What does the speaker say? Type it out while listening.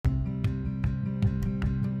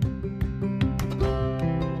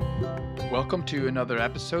Welcome to another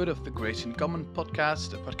episode of the Grace in Common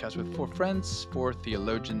podcast, a podcast with four friends, four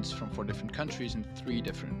theologians from four different countries and three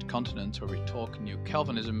different continents, where we talk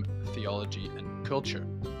Neo-Calvinism, theology, and culture.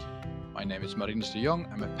 My name is Marinus de Jong.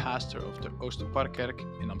 I'm a pastor of the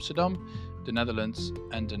Oosterparkkerk in Amsterdam, the Netherlands,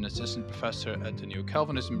 and an assistant professor at the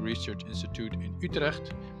Neo-Calvinism Research Institute in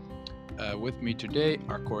Utrecht. With me today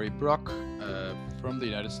are Corey Brock from the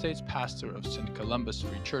United States, pastor of St. Columba's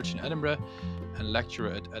Free Church in Edinburgh and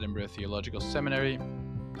lecturer at Edinburgh Theological Seminary,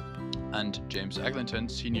 and James Eglinton,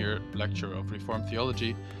 senior lecturer of Reformed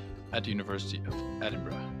Theology at the University of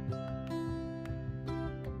Edinburgh.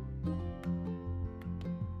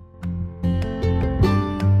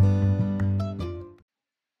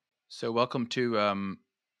 So welcome to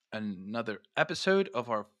another episode of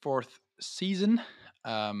our fourth season.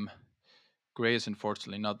 Gray is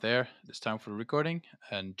unfortunately not there this time for recording,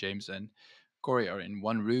 and James and Corey are in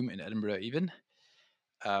one room in Edinburgh even.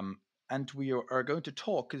 And we are going to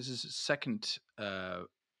talk, this is second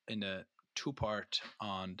in a two-part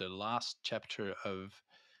on the last chapter of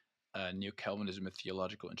Neo-Calvinism, a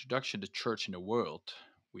Theological Introduction, The Church in the World.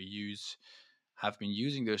 We have been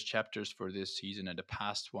using those chapters for this season and the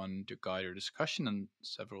past one to guide our discussion on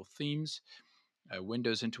several themes,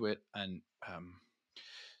 windows into it, and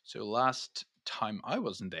so last time I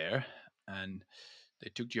wasn't there, and they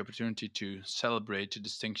took the opportunity to celebrate the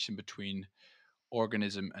distinction between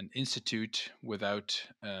organism and institute without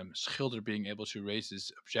Schilder being able to raise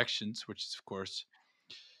his objections, which is, of course,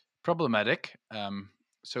 problematic.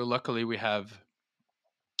 So luckily we have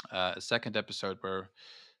a second episode where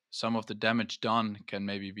some of the damage done can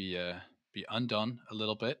maybe be undone a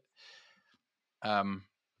little bit.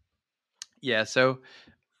 So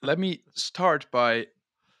let me start by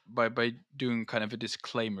doing kind of a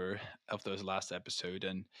disclaimer of those last episode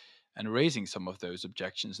and raising some of those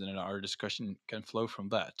objections, and then our discussion can flow from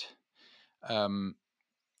that.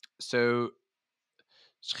 So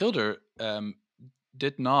Schilder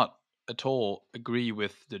did not at all agree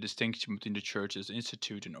with the distinction between the church as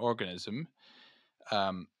institute and organism.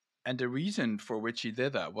 And the reason for which he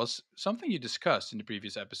did that was something you discussed in the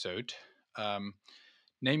previous episode,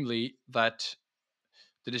 namely that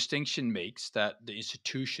the distinction makes that the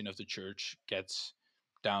institution of the church gets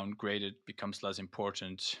downgraded, becomes less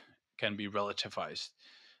important, can be relativized.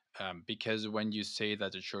 Because when you say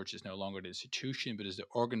that the church is no longer the institution, but is the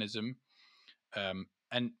organism,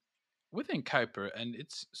 and within Kuyper, and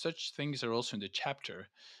it's such things are also in the chapter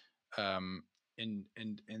in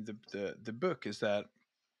the book, is that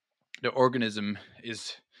the organism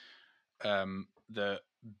is the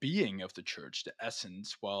being of the church, the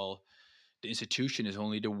essence, while the institution is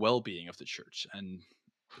only the well-being of the church, and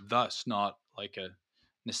thus not like a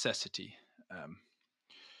necessity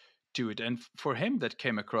to it. And for him, that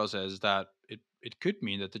came across as that it could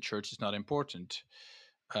mean that the church is not important.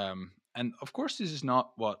 And of course, this is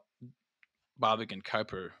not what Bavinck and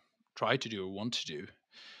Kuyper try to do or want to do.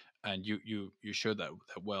 And you showed that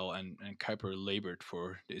well. And Kuyper labored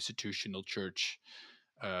for the institutional church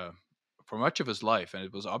for much of his life, and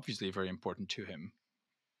it was obviously very important to him.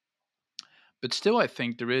 But still, I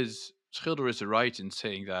think Schilder is right in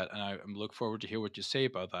saying that, and I look forward to hear what you say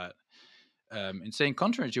about that. In saying,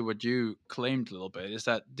 contrary to what you claimed a little bit, is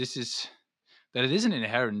that it is an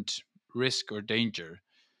inherent risk or danger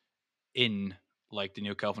in like the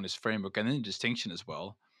Neo-Calvinist framework and in the distinction as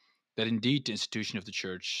well, that indeed the institution of the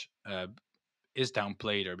church is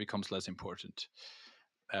downplayed or becomes less important.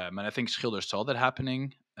 And I think Schilder saw that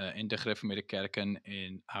happening in the Gereformeerde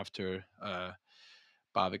Kerken after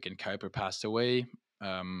Bavinck and Kuyper passed away.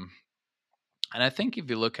 And I think if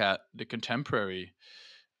you look at the contemporary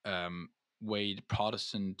way the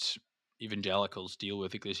Protestant evangelicals deal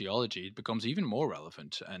with ecclesiology, it becomes even more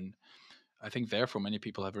relevant. And I think therefore many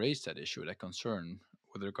people have raised that issue, that concern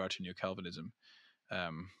with regard to Neo-Calvinism.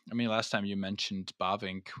 Last time you mentioned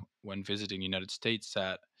Bavinck when visiting the United States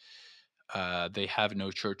that they have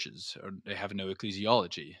no churches or they have no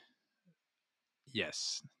ecclesiology.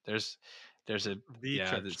 Yes, there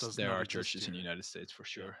are churches in the United States for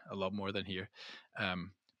sure, a lot more than here.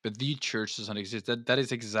 But the church does not exist. That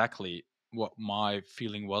is exactly what my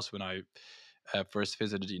feeling was when I first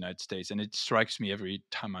visited the United States, and it strikes me every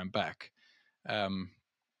time I'm back. And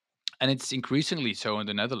it's increasingly so in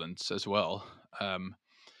the Netherlands as well. I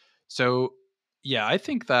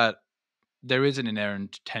think that there is an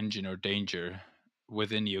inherent tension or danger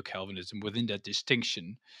within Neo-Calvinism, within that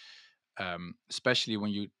distinction, especially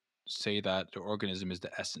when you say that the organism is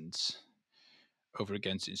the essence over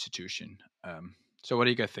against institution. So what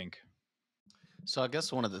do you guys think? So I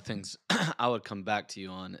guess one of the things I would come back to you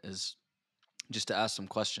on is just to ask some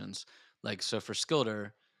questions. Like, so for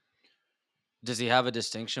Schilder, Does he have a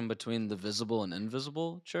distinction between the visible and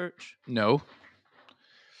invisible church? No.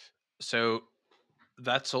 So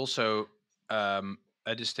that's also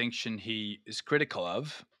a distinction he is critical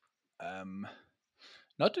of. Um,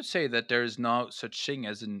 Not to say that there is no such thing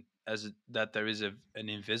as that there is an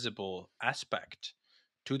invisible aspect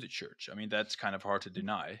to the church. I mean, that's kind of hard to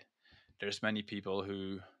deny. There's many people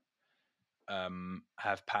who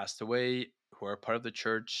have passed away who are part of the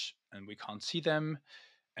church, and we can't see them,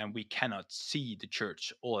 and we cannot see the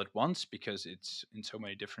church all at once because it's in so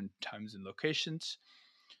many different times and locations.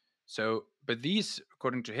 So, but these,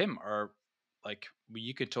 according to him, are like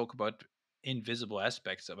you could talk about invisible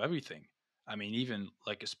aspects of everything. I mean, even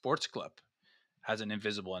like a sports club has an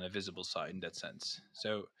invisible and a visible side in that sense.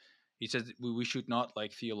 So he says we should not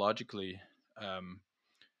like theologically um,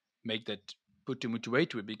 make that put too much weight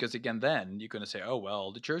to it because again, then you're going to say, oh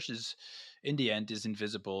well, the church is in the end is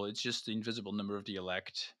invisible. It's just the invisible number of the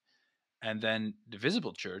elect, and then the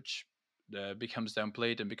visible church becomes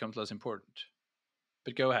downplayed and becomes less important.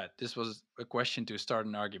 But go ahead. This was a question to start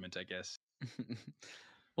an argument, I guess.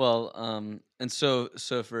 Well, and so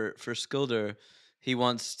for Skilder, he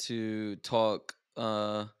wants to talk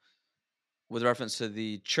with reference to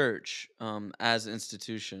the church as an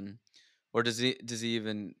institution, or does he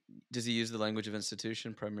use the language of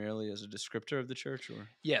institution primarily as a descriptor of the church, or?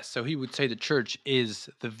 Yes, so he would say the church is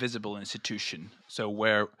the visible institution. So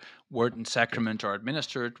where word and sacrament are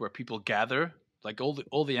administered, where people gather, like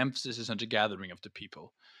all the emphasis is on the gathering of the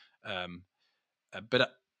people. Um,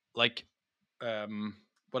 but like um,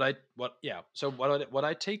 what I what yeah. So what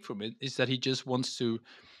I take from it is that he just wants to.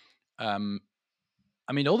 Um,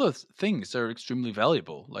 I mean, all those things are extremely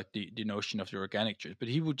valuable, like the notion of the organic church. But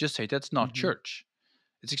he would just say that's not Hmm. church.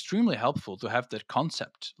 It's extremely helpful to have that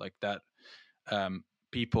concept, like that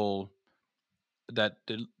people that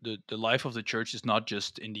the life of the church is not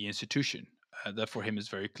just in the institution. That for him is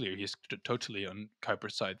very clear. He's totally on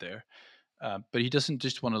Kuiper's side there. But he doesn't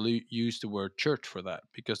just want to use the word church for that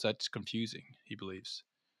because that's confusing, he believes.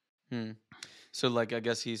 Hmm. So, like, I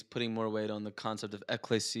guess he's putting more weight on the concept of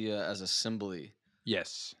ecclesia as assembly,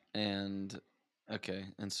 Yes. and okay,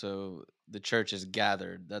 and so the church is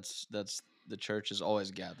gathered. That's the church is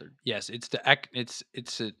always gathered. Yes, it's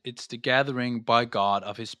the gathering by God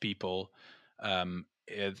of his people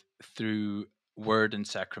through word and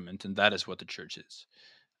sacrament, and that is what the church is.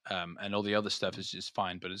 And all the other stuff is just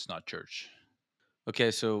fine, but it's not church.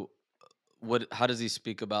 Okay, so what? How does he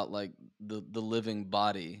speak about like the living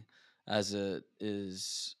body as it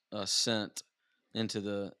is sent into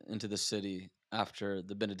the city after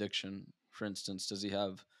the benediction? For instance, does he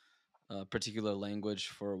have particular language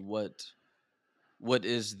for what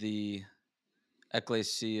is the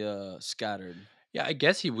ecclesia scattered? Yeah, I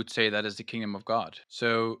guess he would say that is the kingdom of God.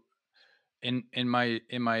 So in my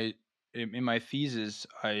thesis,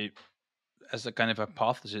 I as a kind of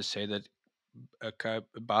hypothesis say that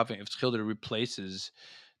Baving of Schilder replaces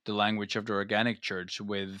the language of the organic church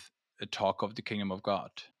with a talk of the kingdom of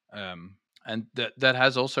God. And that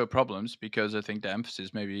has also problems because I think the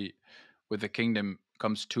emphasis maybe with the kingdom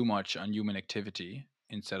comes too much on human activity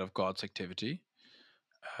instead of God's activity.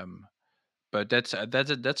 Um, but that's I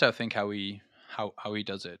think how he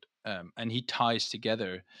does it, and he ties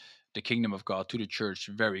together the kingdom of God to the church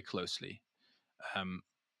very closely. Um,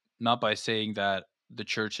 Not by saying that the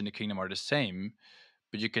church and the kingdom are the same,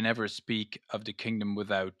 but you can never speak of the kingdom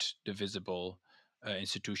without the visible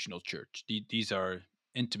institutional church. These are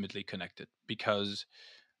intimately connected because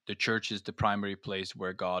the church is the primary place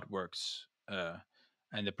where God works,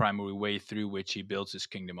 and the primary way through which He builds His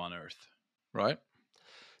kingdom on earth. Right?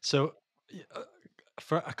 So,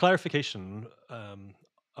 for a clarification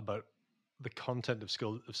about the content of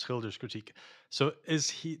Schilder's critique, so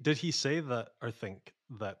did he say that or think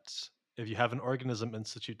that if you have an organism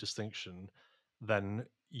institute distinction, then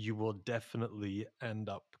you will definitely end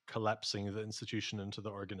up collapsing the institution into the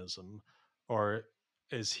organism, or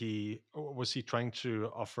or was he trying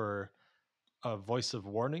to offer a voice of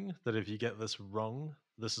warning that if you get this wrong,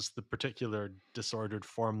 this is the particular disordered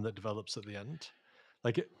form that develops at the end?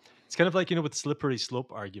 Like it's kind of like with slippery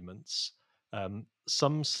slope arguments.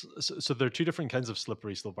 So there are two different kinds of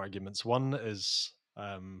slippery slope arguments. One is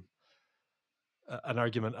an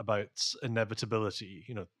argument about inevitability.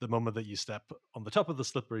 The moment that you step on the top of the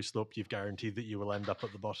slippery slope, you've guaranteed that you will end up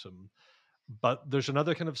at the bottom. But there's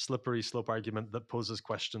another kind of slippery slope argument that poses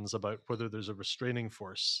questions about whether there's a restraining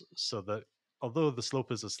force, so that although the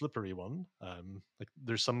slope is a slippery one, like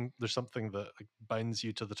there's something that like binds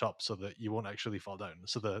you to the top so that you won't actually fall down.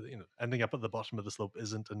 So the ending up at the bottom of the slope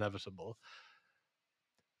isn't inevitable.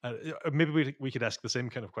 Maybe we could ask the same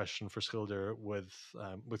kind of question for Schilder with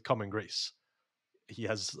common grace. he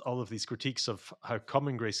has all of these critiques of how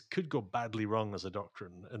common grace could go badly wrong as a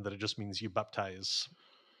doctrine, and that it just means you baptize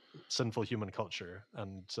sinful human culture,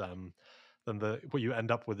 and then what you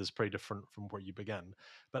end up with is pretty different from where you began.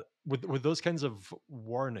 But with those kinds of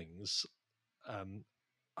warnings, um,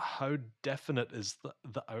 how definite is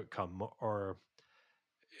the outcome, or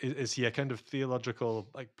is he a kind of theological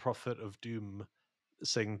like prophet of doom,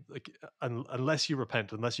 saying like unless you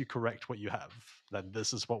repent, unless you correct what you have, then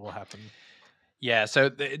this is what will happen? Yeah, so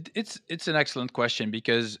it's an excellent question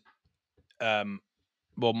because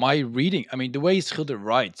well, my reading, I mean, the way Schilder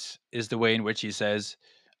writes is the way in which he says,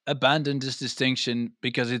 abandon this distinction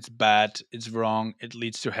because it's bad, it's wrong, it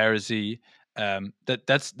leads to heresy.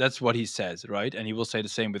 That's what he says, right? And he will say the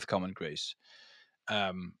same with common grace.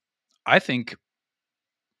 Um, I think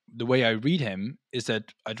the way I read him is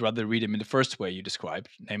that I'd rather read him in the first way you described,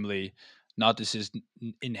 namely, not this is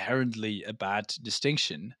inherently a bad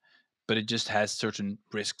distinction, but it just has certain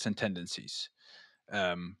risks and tendencies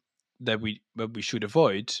um, that we should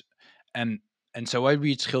avoid, and and so I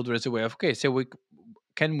read Schilder as a way of okay, so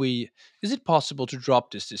we is it possible to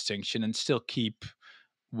drop this distinction and still keep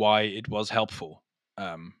why it was helpful?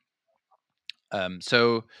 Um,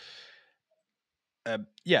 so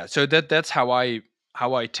yeah, so that's how I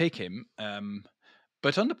take him.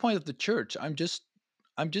 But on the point of the church, I'm just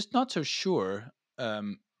not so sure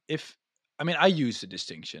if I mean I use the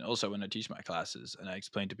distinction also when I teach my classes and I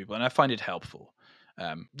explain to people, and I find it helpful.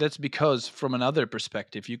 That's because from another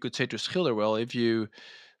perspective, you could say to Schiller, well, if you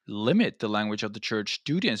limit the language of the church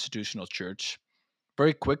to the institutional church,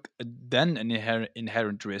 very quick, then an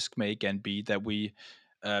inherent risk may again be that we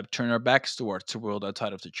turn our backs towards the world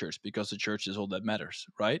outside of the church because the church is all that matters,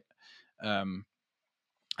 right? Um,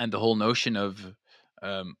 and the whole notion of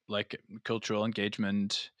like cultural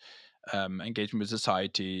engagement, engagement with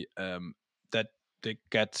society, that that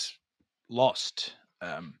gets lost.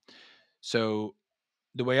 So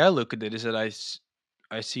the way I look at it is that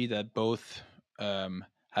I see that both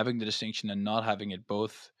having the distinction and not having it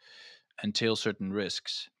both entail certain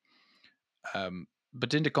risks.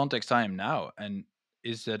 But in the context I am now, and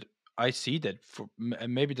is that I see that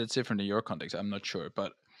and maybe that's different in your context. I'm not sure,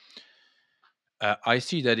 but I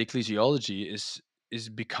see that ecclesiology is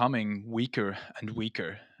becoming weaker and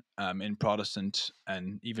weaker in Protestant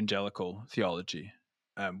and evangelical theology.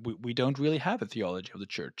 We don't really have a theology of the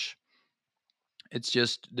church. It's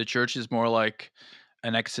just the church is more like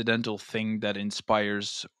an accidental thing that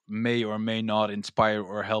inspires, may or may not inspire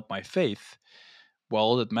or help my faith. Well,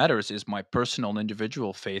 all that matters is my personal and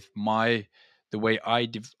individual faith, the way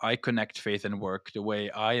I connect faith and work, the way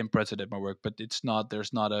I am present at my work. But it's not.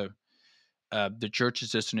 There's not a. The church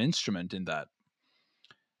is just an instrument in that.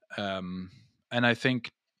 Um, and I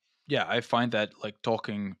think, yeah, I find that like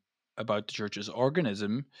talking about the church's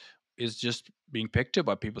organism is just being picked up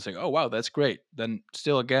by people saying, "Oh, wow, that's great." Then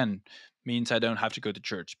still again means I don't have to go to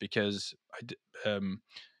church because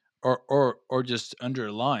or just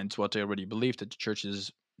underlines what they already believe, that the church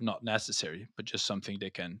is not necessary, but just something they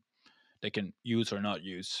can use or not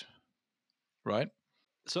use, right?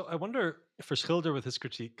 So I wonder for Schilder with his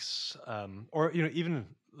critiques, or even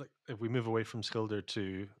like if we move away from Schilder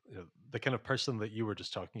to the kind of person that you were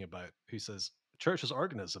just talking about, who says church is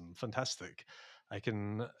organism, fantastic. I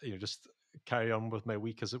can just carry on with my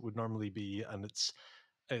week as it would normally be, and it's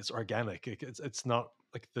organic. It's not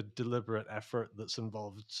like the deliberate effort that's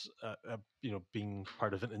involved, being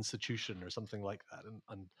part of an institution or something like that.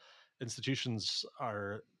 And institutions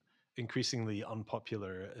are increasingly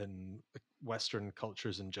unpopular in like, Western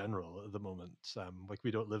cultures in general at the moment. Like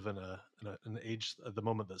we don't live in an age at the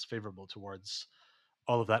moment that's favorable towards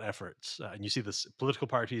all of that effort. And you see this, political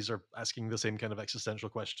parties are asking the same kind of existential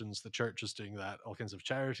questions. The church is doing that. All kinds of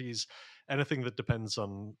charities, anything that depends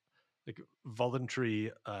on like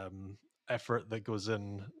voluntary effort that goes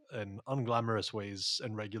in unglamorous ways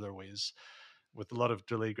and regular ways, with a lot of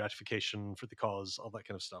delayed gratification for the cause, all that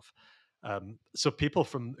kind of stuff. So people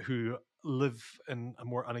from who live in a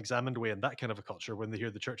more unexamined way in that kind of a culture, when they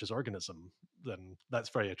hear the church's organism, then that's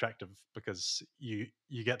very attractive because you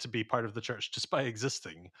get to be part of the church just by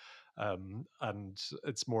existing, and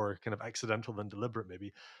it's more kind of accidental than deliberate,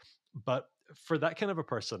 maybe. But for that kind of a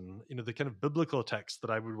person, the kind of biblical text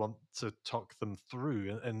that I would want to talk them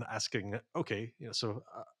through and asking, okay, so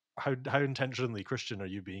how intentionally Christian are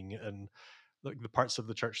you being, and like the parts of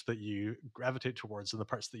the church that you gravitate towards and the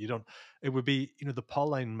parts that you don't? It would be, the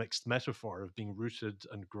Pauline mixed metaphor of being rooted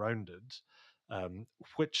and grounded,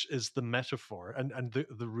 which is the metaphor, and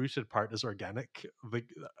the rooted part is organic.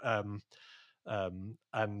 Um,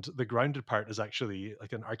 and the grounded part is actually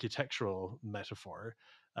like an architectural metaphor,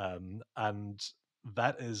 and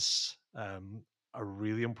that is a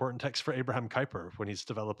really important text for Abraham Kuyper when he's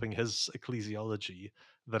developing his ecclesiology.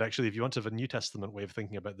 That actually, if you want to have a New Testament way of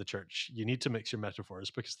thinking about the church, you need to mix your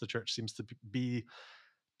metaphors, because the church seems to be,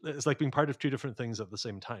 it's like being part of two different things at the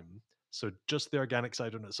same time. So just the organic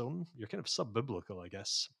side on its own, you're kind of sub-biblical, I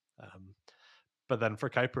guess. Um, but then for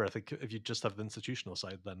Kuyper, I think if you just have the institutional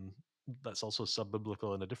side, then that's also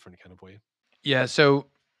sub-biblical in a different kind of way. Yeah. So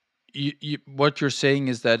what you're saying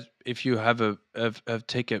is that if you have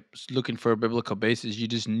take a looking for a biblical basis, you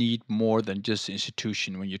just need more than just the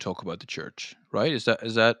institution when you talk about the church, right? Is that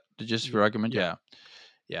the gist of your argument? Yeah.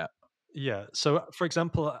 Yeah. Yeah. Yeah. So, for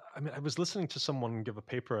example, I mean, I was listening to someone give a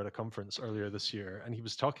paper at a conference earlier this year, and he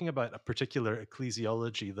was talking about a particular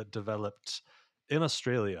ecclesiology that developed in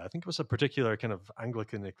Australia. I think it was a particular kind of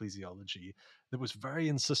Anglican ecclesiology that was very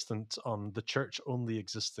insistent on the church only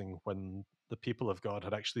existing when the people of God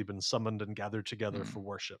had actually been summoned and gathered together Mm. for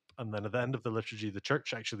worship. And then at the end of the liturgy, the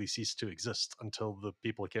church actually ceased to exist until the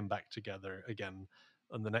people came back together again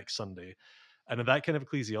on the next Sunday. And in that kind of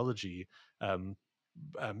ecclesiology, um,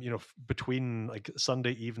 between like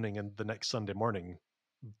Sunday evening and the next Sunday morning,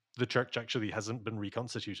 the church actually hasn't been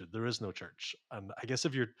reconstituted. There is no church. And I guess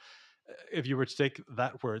if you were to take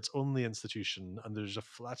that where it's only institution, and there's a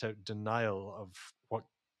flat out denial of what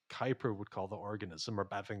Kuyper would call the organism, or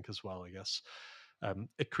Bavinck as well, I guess.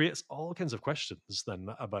 It creates all kinds of questions then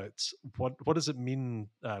about what does it mean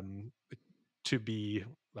to be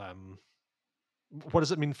what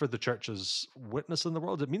does it mean for the church's witness in the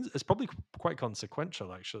world? It means it's probably quite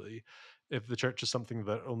consequential, actually, if the church is something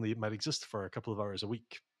that only might exist for a couple of hours a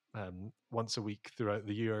week, once a week throughout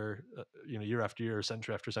the year, year after year,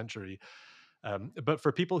 century after century. But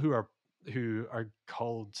for people who are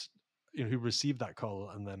called, who receive that call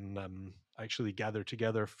and then actually gather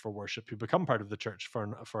together for worship, who become part of the church for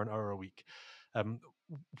an hour a week. Um,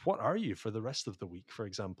 what are you for the rest of the week, for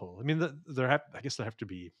example? I mean, I guess there have to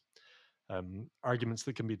be arguments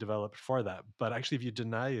that can be developed for that. But actually, if you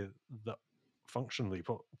deny the functionally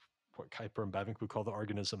what Kuyper and Bavinck would call the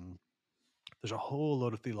organism, there's a whole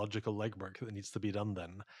lot of theological legwork that needs to be done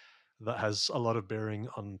then that has a lot of bearing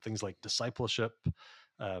on things like discipleship,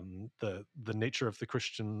 the nature of the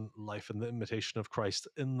Christian life and the imitation of Christ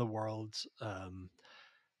in the world.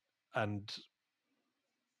 And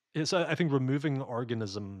it's, I think removing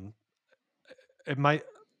organism, it might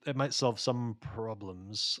it might solve some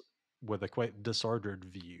problems with a quite disordered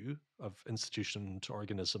view of institution to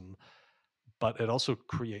organism, but it also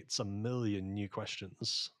creates a million new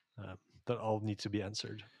questions that all need to be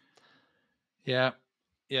answered. Yeah.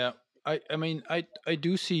 Yeah. I mean I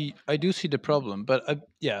do see the problem, but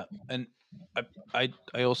yeah, and I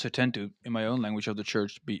I also tend to, in my own language of the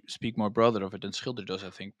church, speak more broader of it than Schilder does, I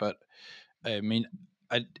think. But I mean,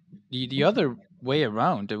 I the other way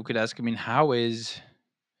around that we could ask, I mean, how is,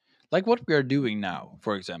 like, what we are doing now,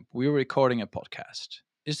 for example, we're recording a podcast.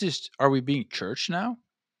 Is this, are we being church now?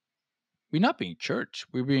 We're not being church.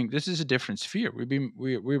 We're being, this is a different sphere.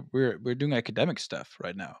 We're doing academic stuff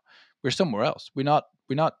right now. We're somewhere else. We're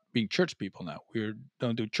not being church people now. We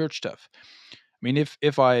don't do church stuff. I mean,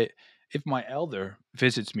 if my elder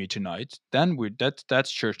visits me tonight, then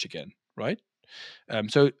that's church again, right?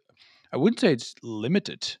 So I wouldn't say it's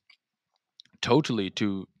limited totally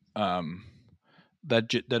to um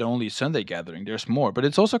that only Sunday gathering. There's more, but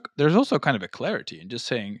there's also kind of a clarity in just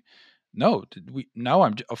saying, no, we now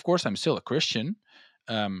of course I'm still a Christian,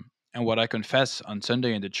 and what I confess on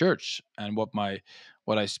Sunday in the church and what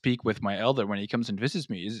I speak with my elder when he comes and visits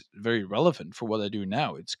me is very relevant for what I do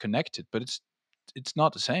now. It's connected, but it's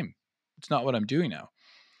not the same. It's not what I'm doing now.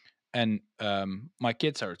 And my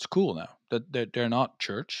kids are at school now. That they're not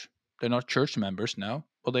church. They're not church members now.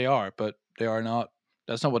 Well, they are, but they are not.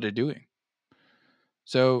 That's not what they're doing.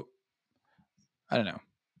 So I don't know.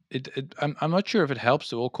 I'm not sure if it helps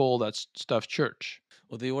to all call that stuff church.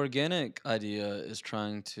 Well, the organic idea is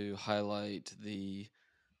trying to highlight the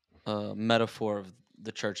metaphor of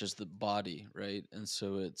the church as the body, right? And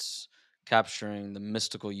so it's capturing the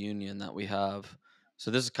mystical union that we have. So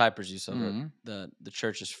this is Kuyper's use of it, Mm. that the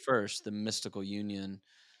church is first, the mystical union,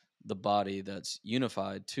 the body that's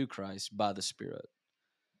unified to Christ by the Spirit.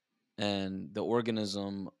 And the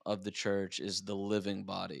organism of the church is the living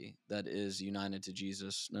body that is united to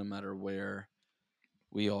Jesus no matter where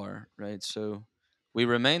we are, right? So we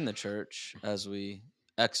remain the church as we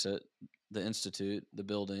exit the institute, the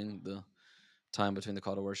building, the time between the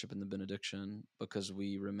call to worship and the benediction, because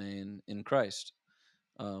we remain in Christ.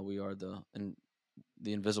 We are and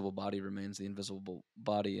the invisible body remains the invisible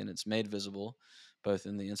body, and it's made visible both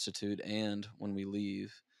in the institute and when we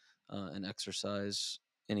leave and exercise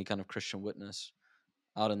any kind of Christian witness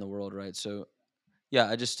out in the world, right? So Yeah,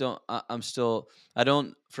 I just don't. I'm still. I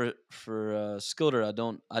don't for Skilder.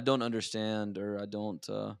 I don't understand, or I don't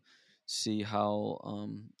see how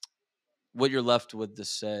what you're left with to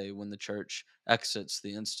say when the church exits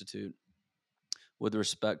the institute with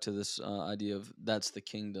respect to this idea of that's the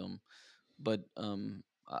kingdom. But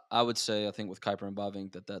I would say, I think with Kuiper and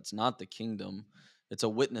Bavinck, that that's not the kingdom. It's a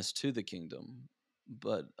witness to the kingdom,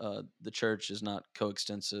 but the church is not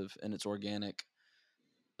coextensive uh,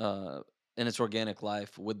 in its organic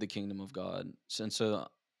life with the kingdom of God. And so,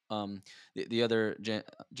 the other James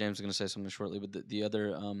is going to say something shortly, but the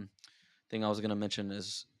other thing I was going to mention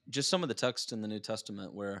is just some of the text in the New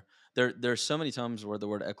Testament where there's so many times where the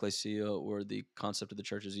word ecclesia or the concept of the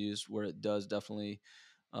church is used, where it does definitely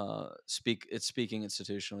it's speaking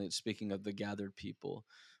institutionally, it's speaking of the gathered people,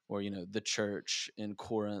 or the church in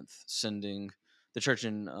Corinth sending the church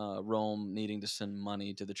in Rome needing to send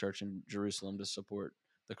money to the church in Jerusalem to support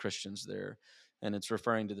the Christians there, and it's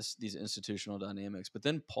referring to these institutional dynamics. But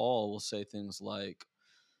then Paul will say things like,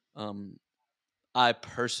 um, I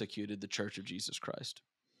persecuted the church of Jesus Christ,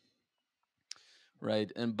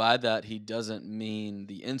 right? And by that, he doesn't mean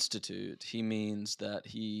the institute. He means that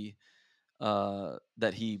he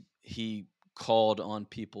called on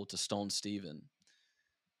people to stone Stephen,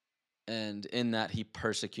 and in that he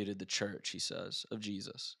persecuted the church. He says of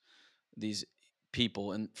Jesus, these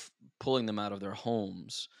people, and pulling them out of their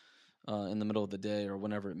homes in the middle of the day or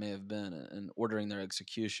whenever it may have been, and ordering their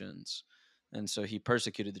executions. And so he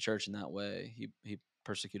persecuted the church in that way. He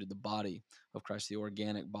persecuted the body of Christ, the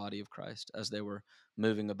organic body of Christ, as they were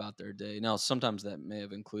moving about their day. Now, sometimes that may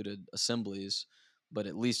have included assemblies, but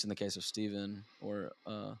at least in the case of Stephen, or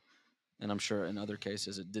and I'm sure in other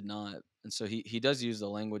cases it did not. And so he does use the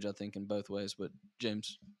language, I think, in both ways. But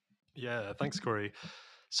James. Yeah, thanks, Corey.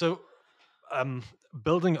 So, um,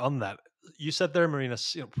 building on that, you said there, Marina,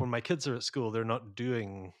 when my kids are at school, they're not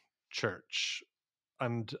doing church.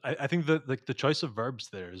 And I think that the choice of verbs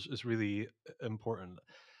there is really important.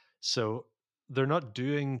 So they're not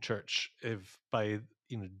doing church if by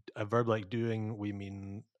a verb like doing we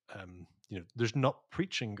mean there's not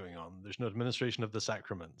preaching going on, there's no administration of the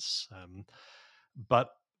sacraments. But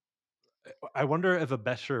I wonder if a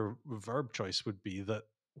better verb choice would be that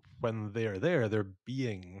when they are there, they're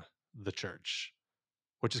being the church,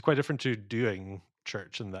 which is quite different to doing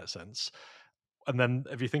church in that sense. And then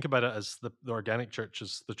if you think about it as the organic church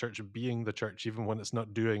is the church being the church, even when it's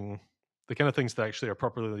not doing the kind of things that actually are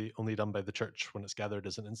properly only done by the church when it's gathered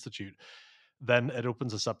as an institute, then it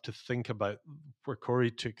opens us up to think about where Corey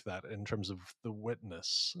took that in terms of the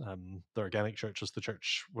witness. The organic church is the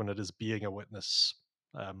church when it is being a witness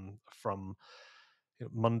from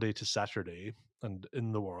Monday to Saturday and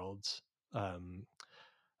in the world. Um,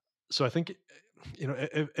 so I think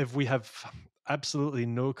if we have absolutely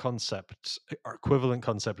no concept or equivalent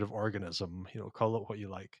concept of organism, call it what you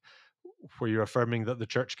like, where you're affirming that the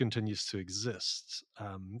church continues to exist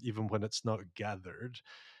even when it's not gathered,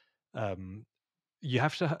 um, you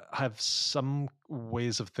have to have some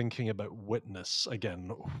ways of thinking about witness again,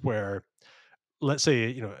 where let's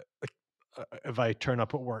say if I turn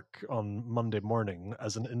up at work on Monday morning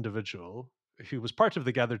as an individual who was part of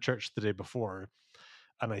the gathered church the day before,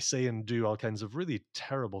 and I say and do all kinds of really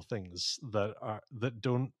terrible things that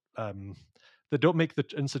don't make the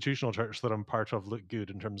institutional church that I'm part of look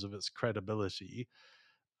good in terms of its credibility.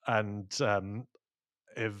 And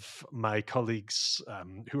if my colleagues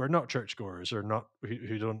who are not churchgoers or not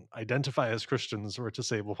who don't identify as Christians were to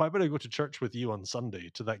say, "Well, why would I go to church with you on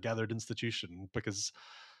Sunday to that gathered institution?" Because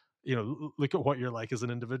look at what you're like as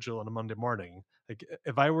an individual on a Monday morning. Like,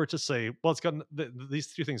 if I were to say, well,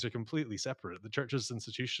 these two things are completely separate. The church's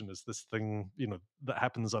institution is this thing, that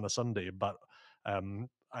happens on a Sunday, but I'm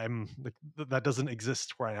like that doesn't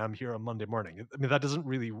exist where I am here on Monday morning. I mean, that doesn't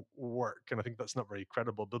really work, and I think that's not very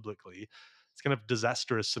credible biblically. It's kind of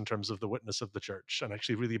disastrous in terms of the witness of the church, and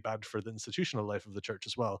actually really bad for the institutional life of the church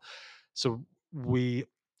as well. So we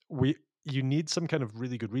you need some kind of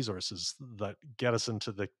really good resources that get us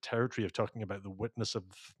into the territory of talking about the witness of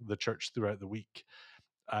the church throughout the week.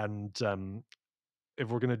 And if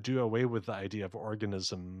we're going to do away with the idea of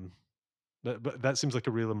organism, but that seems like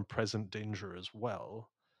a real and present danger as well.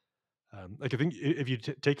 Like, I think if you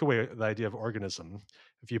take away the idea of organism,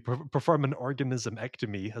 if you perform an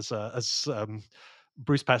organismectomy, as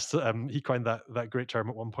Bruce Pest, he coined that great term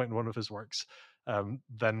at one point in one of his works,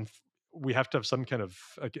 then we have to have some kind of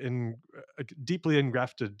deeply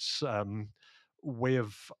engrafted way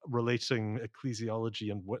of relating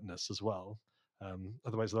ecclesiology and witness as well.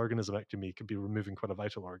 Otherwise, the organismectomy could be removing quite a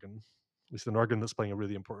vital organ, at least an organ that's playing a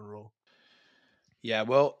really important role. Yeah,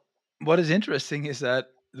 well, what is interesting is that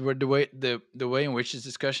the way in which this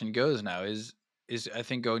discussion goes now is I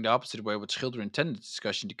think going the opposite way what Schilder intended the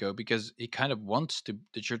discussion to go, because he kind of wants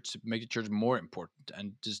the church to make the church more important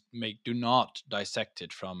and just do not dissect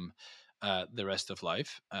it from the rest of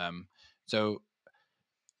life. So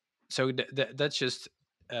that's just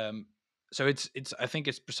um, so it's I think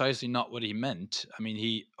it's precisely not what he meant. I mean,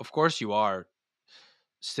 he of course you are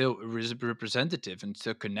still representative and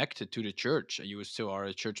still connected to the church. You still are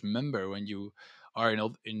a church member when you are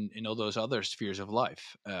in all those other spheres of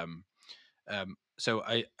life. So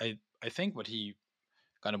I think what he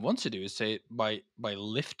kind of wants to do is say by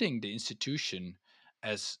lifting the institution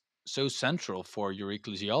as so central for your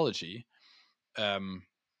ecclesiology, um,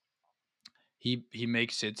 he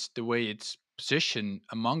makes it the way its position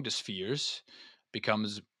among the spheres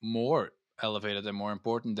becomes more elevated and more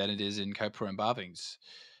important than it is in Kuiper and Baving's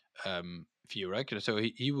view, right? So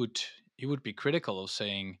he would be critical of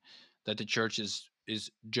saying that the church is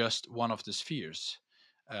just one of the spheres.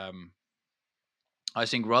 Um, I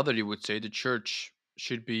think rather he would say the church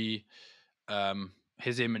should be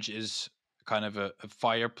his image is kind of a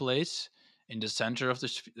fireplace in the center of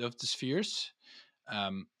of the spheres.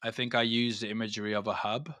 I think I use the imagery of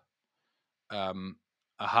um,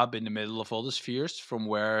 a hub in the middle of all the spheres, from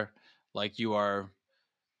where like you are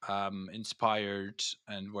inspired,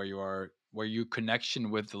 and where your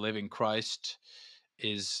connection with the living Christ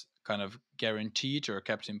is kind of guaranteed or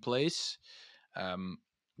kept in place, um,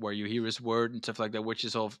 where you hear His word and stuff like that, which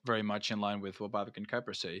is all very much in line with what Babak and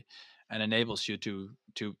Kuyper say, and enables you to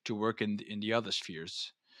work in the other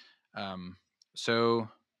spheres. Um, so,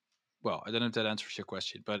 well, I don't know if that answers your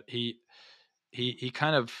question, but he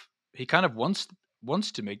kind of wants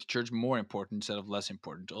to make the church more important instead of less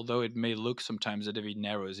important, although it may look sometimes that if he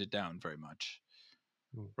narrows it down very much,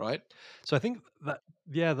 Mm. right? So I think that,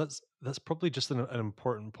 yeah, that's probably just an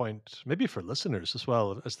important point, maybe for listeners as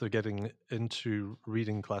well, as they're getting into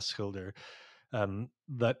reading Klaus Schilder.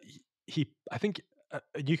 That I think,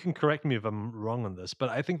 you can correct me if I'm wrong on this, but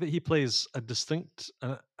I think that he plays a distinct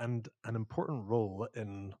and an important role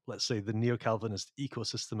in, let's say, the neo-Calvinist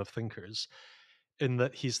ecosystem of thinkers, in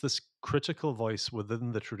that he's this critical voice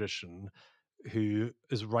within the tradition who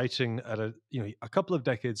is writing at a couple of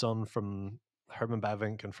decades on from Herman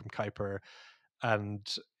Bavinck and from Kuyper,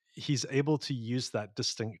 and he's able to use that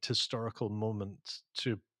distinct historical moment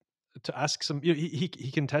to ask some.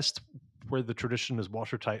 He can test where the tradition is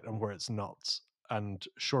watertight and where it's not, and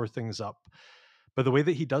shore things up. But the way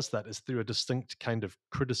that he does that is through a distinct kind of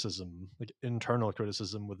criticism, like internal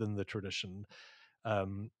criticism within the tradition. I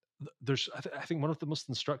think one of the most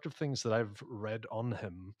instructive things that I've read on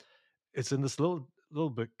him, it's in this little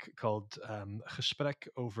book called Gesprek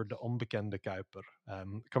over de onbekende Kuiper,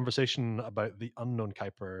 conversation about the unknown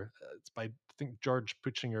Kuiper. It's by, I think, George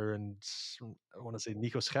Puchinger and I want to say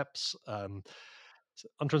Nico Scheps. It's an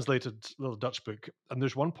untranslated little Dutch book. And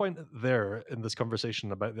there's one point there in this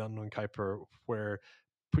conversation about the unknown Kuiper where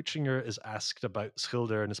Puchinger is asked about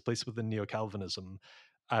Schilder and his place within Neo-Calvinism.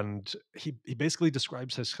 And he basically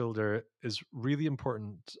describes how Schilder is really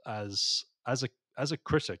important as a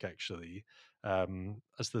critic, actually,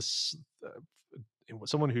 as this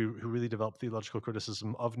someone who really developed theological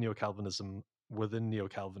criticism of Neo-Calvinism within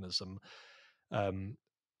Neo-Calvinism. Um,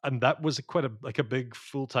 and that was quite a big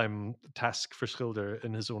full-time task for Schilder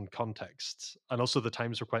in his own context. And also the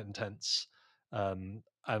times were quite intense,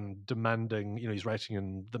 and demanding. He's writing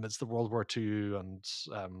in the midst of World War II, and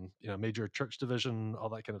major church division, all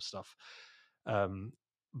that kind of stuff. Um,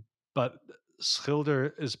 but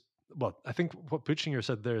Schilder is, well, I think what Puchinger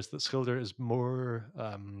said there is that Schilder is more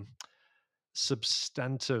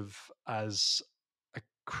substantive as a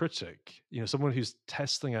critic, someone who's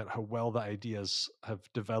testing out how well the ideas have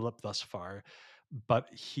developed thus far, but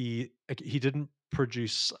he didn't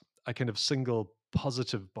produce a kind of single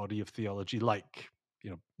positive body of theology like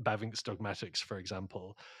Bavinck's dogmatics, for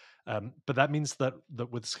example. But that means that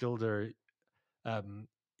with Schilder, um,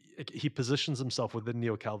 he positions himself within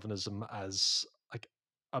neo-Calvinism as like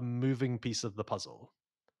a moving piece of the puzzle,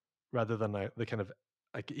 rather than the kind of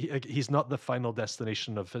he's not the final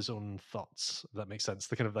destination of his own thoughts. If that makes sense.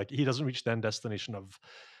 The kind of, like, he doesn't reach the end destination of,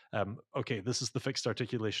 okay, this is the fixed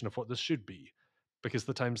articulation of what this should be, because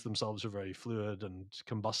the times themselves are very fluid and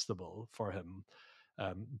combustible for him.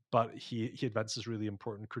 But he advances really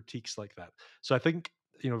important critiques like that. So I think,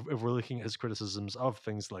 if we're looking at his criticisms of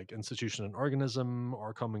things like institution and organism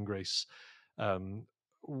or common grace,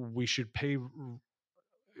 we should pay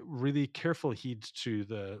really careful heed to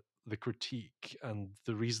the critique and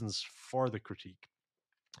the reasons for the critique.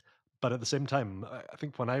 But at the same time, I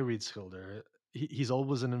think when I read Schilder, he's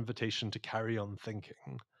always an invitation to carry on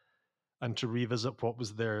thinking. and to revisit what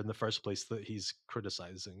was there in the first place that he's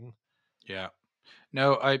criticizing. Yeah.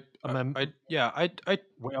 No, Am I yeah,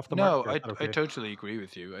 way off the mark, no, or is that I okay? totally agree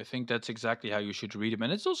with you. I think that's exactly how you should read him,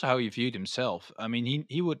 and it's also how he viewed himself. I mean,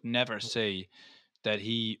 he would never say that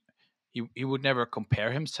he would never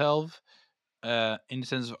compare himself, in the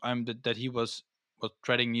sense of that he was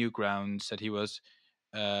treading new grounds, that he was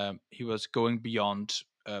going beyond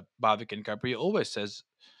Bavik and Capri. He always says,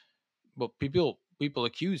 well, people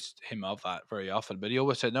accused him of that very often, but he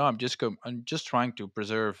always said, "No, I'm just trying to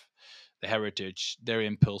preserve the heritage, their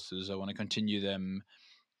impulses. I want to continue them,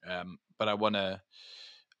 but I want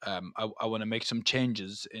to make some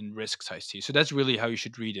changes in risks I see." So that's really how you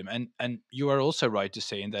should read him. And you are also right to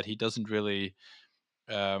say in that he doesn't really,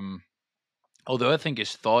 um, although I think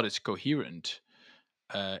his thought is coherent,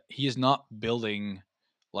 he is not building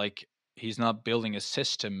like he's not building a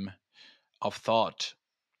system of thought,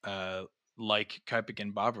 uh, like Kuiper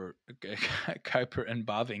and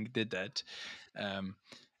Baving did that. Um,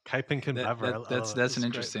 Kaiping and Baver, I love it. This is great. that's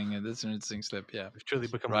an interesting slip. Yeah, We've truly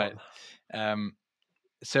become right. one. Um,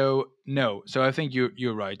 so no, so I think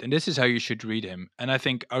you're right, and this is how you should read him. And I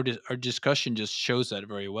think our discussion just shows that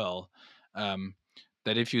very well. Um,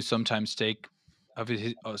 that if you sometimes take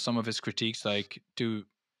some of his critiques like too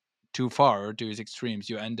far or to his extremes,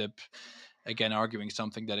 you end up again arguing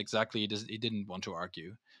something that exactly he didn't want to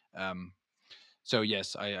argue. Um, so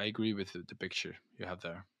yes, I agree with the picture you have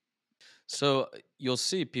there. So you'll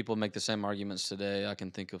see people make the same arguments today. I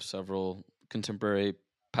can think of several contemporary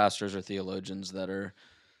pastors or theologians that are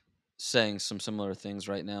saying some similar things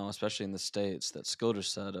right now, especially in the States, that Scudder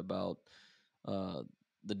said about uh,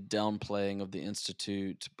 the downplaying of the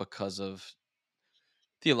Institute because of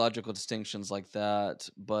theological distinctions like that.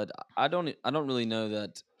 But I don't really know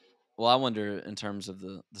that. Well, I wonder in terms of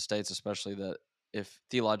the States, especially, that if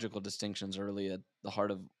theological distinctions are really at the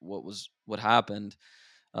heart of what happened.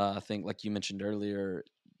 I think, like you mentioned earlier,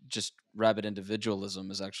 just rabid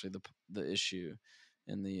individualism is actually the issue,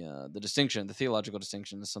 and the distinction, the theological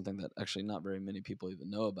distinction, is something that actually not very many people even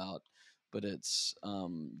know about. But it's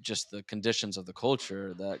just the conditions of the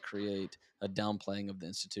culture that create a downplaying of the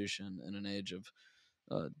institution in an age of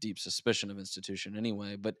deep suspicion of institution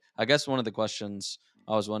anyway. But I guess one of the questions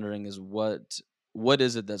I was wondering is what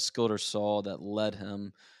is it that Scudder saw that led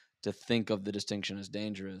him to think of the distinction as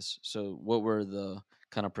dangerous? So what were the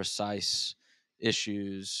kind of precise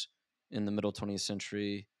issues in the middle 20th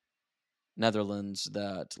century Netherlands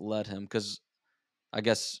that led him? Because I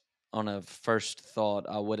guess on a first thought,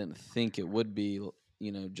 I wouldn't think it would be,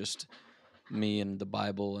 just me and the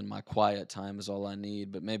Bible and my quiet time is all I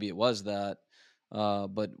need. But maybe it was that.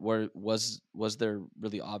 But where was there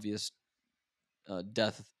really obvious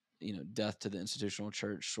death, death to the institutional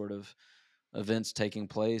church sort of events taking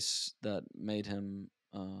place that made him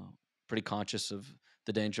pretty conscious of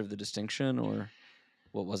the danger of the distinction, or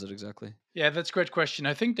what was it exactly? Yeah, that's a great question.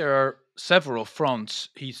 I think there are several fronts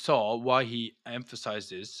he saw why he emphasized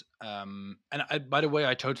this. By the way,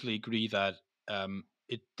 I totally agree that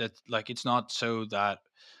it's not so that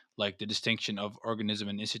like the distinction of organism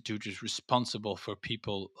and institute is responsible for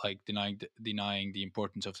people like denying the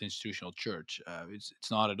importance of the institutional church.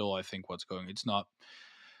 It's not at all. I think what's going. It's not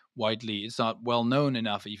well known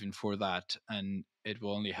enough even for that, and it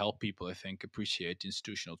will only help people, I think, appreciate the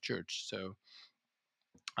institutional church. So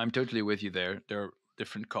I'm totally with you there. There are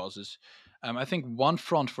different causes. I think one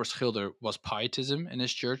front for Schilder was pietism in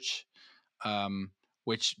his church,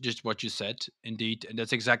 which just what you said, indeed, and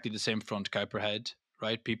that's exactly the same front Kuiper had,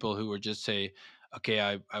 right? People who were just say, okay,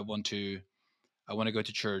 I want to go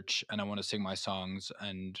to church and I want to sing my songs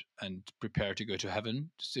and prepare to go to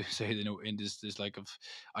heaven. To say, in this like of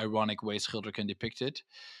ironic way Schilder can depict it.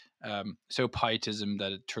 So pietism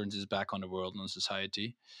that it turns his back on the world and on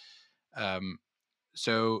society. Um,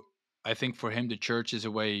 so I think for him, the church is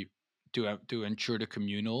a way to ensure the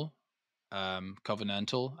communal,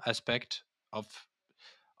 covenantal aspect of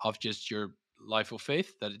just your life of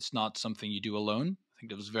faith. That it's not something you do alone. I think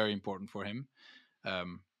that was very important for him.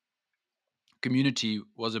 Um, Community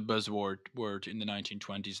was a buzzword word in the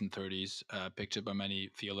 1920s and 30s, picked up by many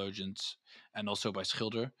theologians and also by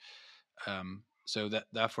Schilder. So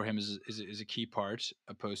that for him is a key part,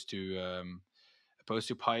 opposed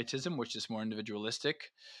to pietism, which is more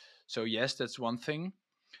individualistic. So yes, that's one thing.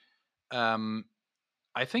 Um,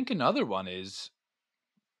 I think another one is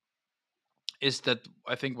that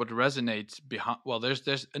I think what resonates behind, well,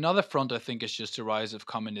 there's another front. I think is just the rise of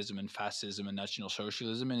communism and fascism and national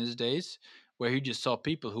socialism in his days, where he just saw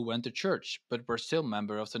people who went to church but were still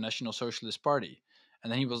member of the National Socialist Party,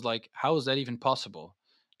 and then he was like, how is that even possible?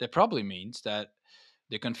 That probably means that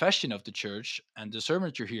the confession of the church and the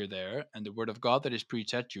sermons you hear there and the word of God that is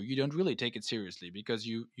preached at you, you don't really take it seriously, because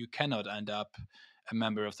you cannot end up a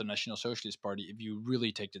member of the National Socialist Party if you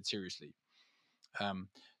really take it seriously. Um,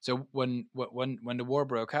 so when the war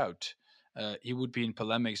broke out, he would be in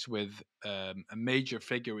polemics with a major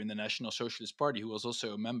figure in the National Socialist Party who was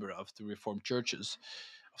also a member of the Reformed churches,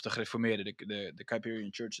 of the Gereformeerde, the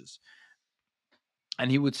Kuyperian churches,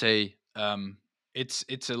 and he would say,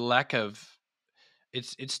 it's a lack of,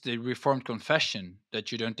 it's the Reformed confession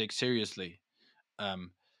that you don't take seriously,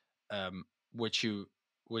 um, um, which you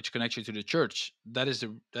which connects you to the church. That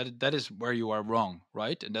is where you are wrong,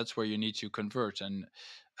 right? And that's where you need to convert and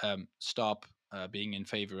stop being in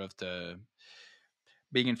favor of the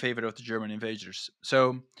German invaders.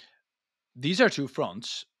 So these are two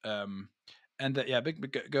fronts. And yeah,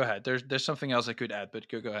 go ahead. There's something else I could add, but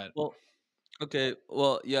go ahead. Well, okay.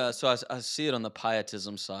 Well, yeah. So I see it on the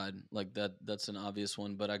pietism side, like that. That's an obvious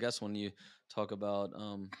one. But I guess when you talk about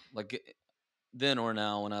then or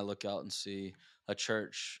now, when I look out and see a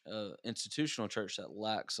church, institutional church that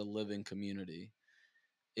lacks a living community,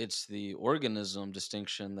 it's the organism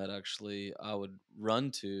distinction that actually I would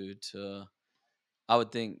run to I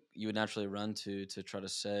would think you would naturally run to try to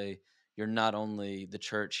say you're not only the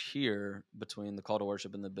church here between the call to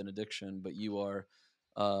worship and the benediction, but you are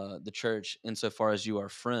the church insofar as you are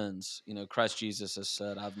friends. You know, Christ Jesus has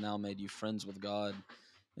said, "I've now made you friends with God,"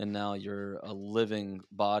 and now you're a living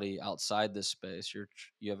body outside this space.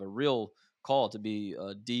 You have a real call to be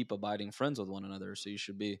deep, abiding friends with one another. So you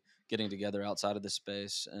should be getting together outside of this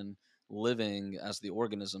space and living as the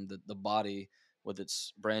organism, that the body with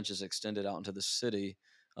its branches extended out into the city,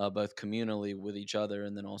 both communally with each other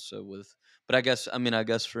and then also with. But I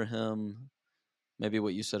guess for him, maybe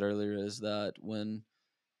what you said earlier is that when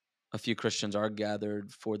a few Christians are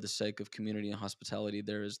gathered for the sake of community and hospitality,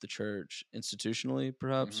 there is the church institutionally,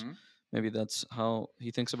 perhaps. Hmm. Maybe that's how he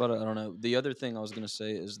thinks about it. I don't know. The other thing I was going to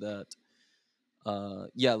say is that,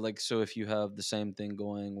 yeah, like, so if you have the same thing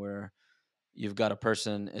going where you've got a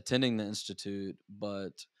person attending the institute,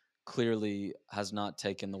 but clearly has not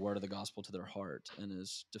taken the word of the gospel to their heart and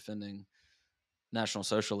is defending National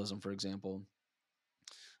Socialism, for example,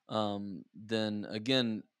 then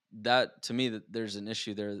again, that to me, that there's an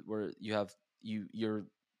issue there where you're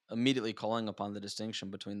immediately calling upon the distinction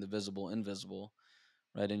between the visible and invisible,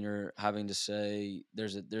 right? And you're having to say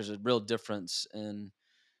there's a real difference in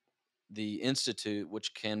the institute,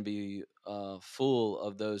 which can be full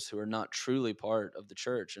of those who are not truly part of the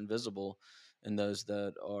church, invisible, and those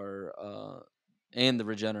that are, and the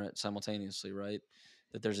regenerate simultaneously, right?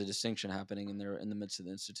 That there's a distinction happening in there in the midst of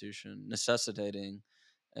the institution, necessitating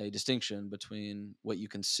a distinction between what you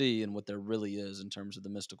can see and what there really is in terms of the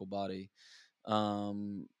mystical body.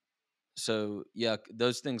 Um, so yeah,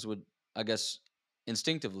 those things would, I guess,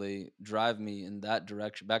 instinctively drive me in that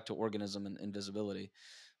direction, back to organism and invisibility.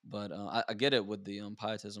 But I get it with the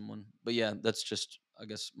pietism one. But yeah, that's just, I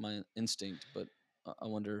guess, my instinct. But I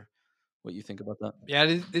wonder what you think about that. Yeah,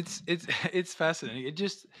 it's it's fascinating.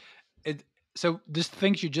 It so this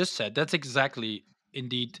things you just said, that's exactly,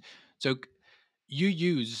 indeed. So you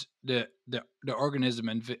use the organism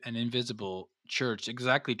and an invisible church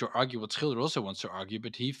exactly to argue what Schilder also wants to argue,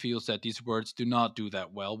 but he feels that these words do not do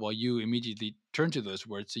that well, while you immediately turn to those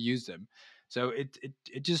words to use them. So it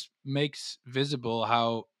just makes visible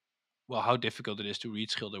how difficult it is to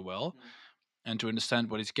read Schilder well and to understand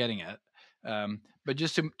what he's getting at. But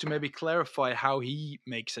just to maybe clarify how he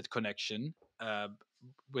makes that connection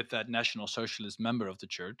with that National Socialist member of the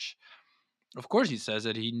church. Of course, he says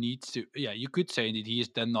that he needs to. Yeah, you could say that he is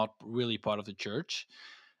then not really part of the church.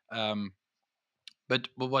 Um, but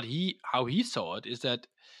what he how he saw it is that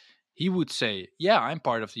he would say, "Yeah, I'm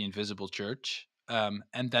part of the invisible church."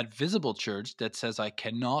 And that visible church that says I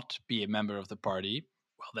cannot be a member of the party,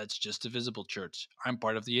 well, that's just the visible church. I'm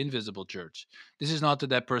part of the invisible church. This is not that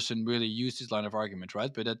that person really used his line of argument,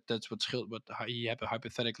 right? But that's what he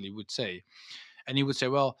hypothetically would say. And he would say,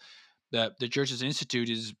 well, the church's institute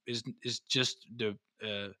is just the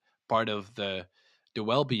part of the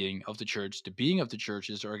well-being of the church. The being of the church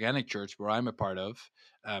is the organic church where I'm a part of.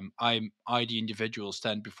 I the individual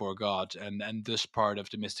stand before God, and this part of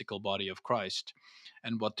the mystical body of Christ.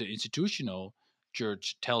 And what the institutional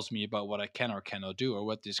church tells me about what I can or cannot do, or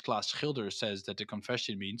what this class Schilder says that the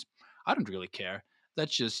confession means, I don't really care.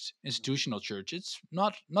 That's just institutional church. It's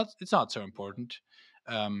not so important.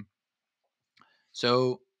 Um,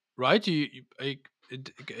 so, right, is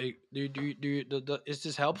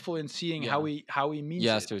this helpful in seeing Yeah, how he means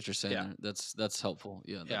yeah, I it? see what you're saying Yeah, there. That's helpful.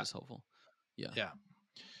 Yeah, that yeah, is helpful. Yeah. yeah.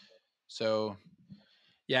 So,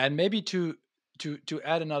 yeah, and maybe to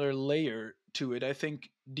add another layer to it, I think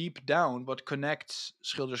deep down, what connects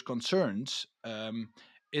Schilder's concerns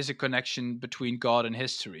is a connection between God and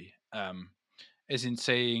history. Is in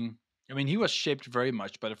saying, I mean, he was shaped very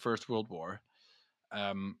much by the First World War,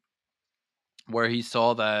 um, where he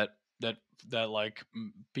saw that that like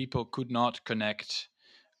people could not connect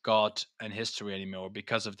God and history anymore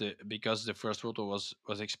because the First World War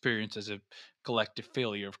was experienced as a collective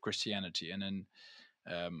failure of Christianity,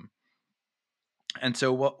 um, and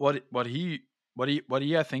so what he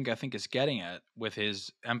I think is getting at with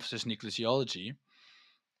his emphasis in ecclesiology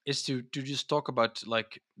is to just talk about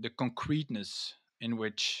like the concreteness in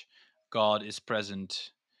which God is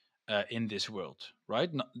present in this world,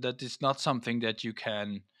 right? That is not something that you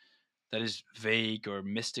can that is vague or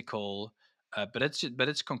mystical, but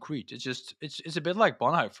it's concrete. It's a bit like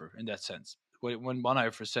Bonhoeffer in that sense. When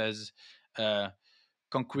Bonhoeffer says uh,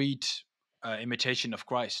 concrete imitation of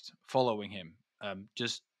Christ, following him,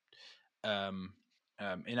 just um,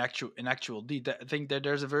 in actual deed. I think that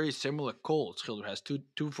there's a very similar call Schilder has to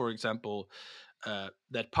for example,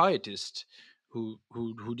 that pietist who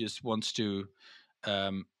just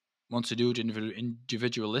um, wants to do it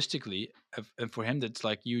individualistically, and for him that's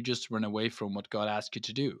like you just run away from what God asks you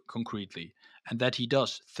to do concretely, and that he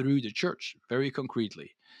does through the church very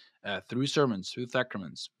concretely, through sermons, through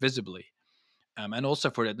sacraments, visibly. And also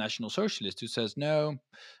for that National Socialist who says, no,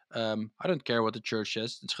 I don't care what the church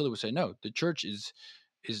says. And Schiller would say, no, the church is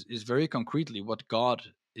very concretely what God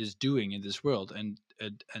is doing in this world, and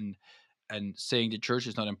saying the church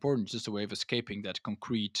is not important, just a way of escaping that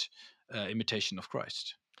concrete imitation of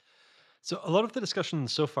Christ. So a lot of the discussion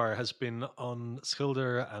so far has been on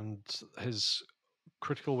Schilder and his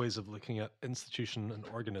critical ways of looking at institution and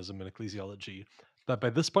organism in ecclesiology. But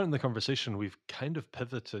by this point in the conversation, we've kind of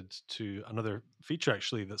pivoted to another feature,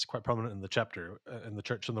 actually, that's quite prominent in the chapter in the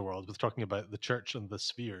church and the world, with talking about the church and the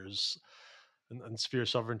spheres and sphere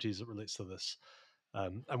sovereignty as it relates to this.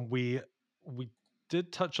 And we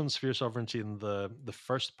did touch on sphere sovereignty in the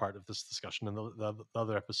first part of this discussion in the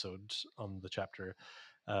other episode on the chapter.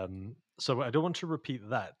 So I don't want to repeat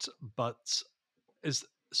that, but is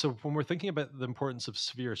so when we're thinking about the importance of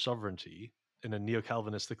sphere sovereignty in a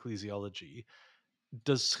neo-Calvinist ecclesiology,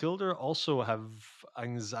 does Schilder also have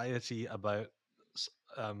anxiety about s-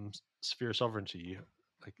 sphere sovereignty,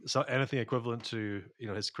 like so anything equivalent to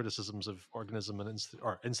his criticisms of organism and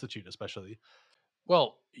or institute especially?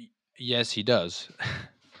 Well, yes, he does.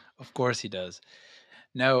 Of course, he does.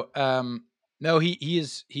 No, no, he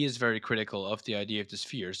is very critical of the idea of the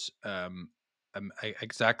spheres.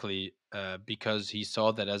 Exactly, because he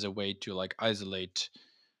saw that as a way to like isolate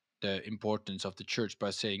the importance of the church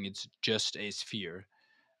by saying it's just a sphere.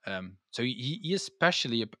 So he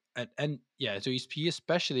especially and yeah, so he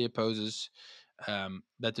especially opposes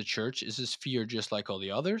that the church is a sphere just like all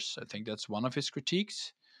the others. I think that's one of his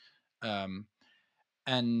critiques. Um,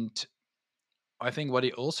 and I think what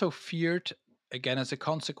he also feared, again as a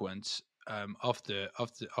consequence of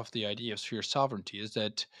the idea of sphere sovereignty, is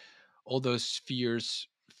that all those spheres,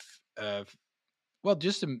 well,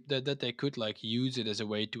 just that they could like use it as a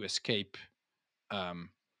way to escape um,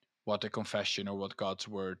 what the confession or what God's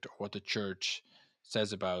word or what the church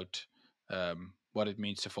says about what it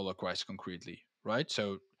means to follow Christ concretely, right?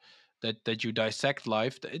 So that you dissect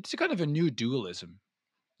life. It's a kind of a new dualism.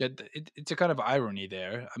 It's a kind of irony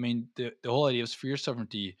there. I mean, the whole idea of sphere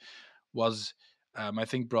sovereignty was, I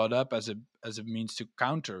think, brought up as a means to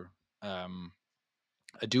counter um,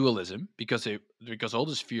 a dualism, because all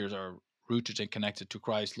the spheres are rooted and connected to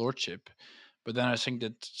Christ's lordship. But then I think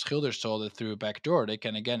that Schilder saw that through a back door, they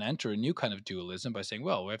can again enter a new kind of dualism by saying,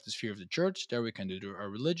 well, we have the sphere of the church, there we can do our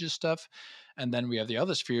religious stuff, and then we have the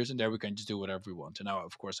other spheres, and there we can just do whatever we want. And now,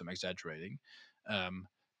 of course, I'm exaggerating, um,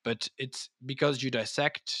 but it's because you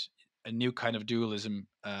dissect a new kind of dualism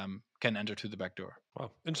can enter through the back door.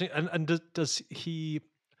 Wow, interesting. And does he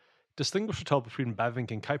distinguish at all between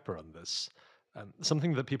Bavinck and Kuyper on this?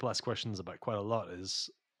 Something that people ask questions about quite a lot is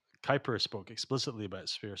Kuyper spoke explicitly about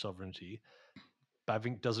sphere sovereignty.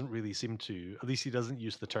 Bavinck doesn't really seem to, at least he doesn't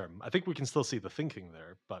use the term. I think we can still see the thinking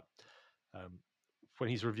there, but um, when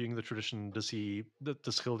he's reviewing the tradition, does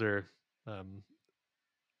Schilder, um,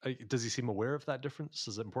 does he seem aware of that difference?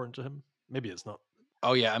 Is it important to him? Maybe it's not.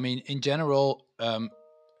 Oh yeah, I mean, in general,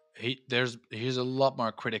 he's a lot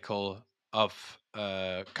more critical of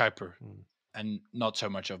Kuiper Mm, and not so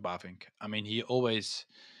much of Bavinck. I mean, he always,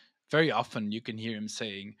 very often, you can hear him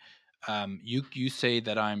saying, "You say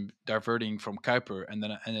that I'm diverting from Kuiper,"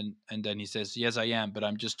 and then he says, "Yes, I am, but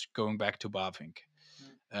I'm just going back to Bavinck."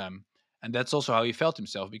 Um, and that's also how he felt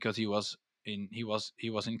himself, because he was in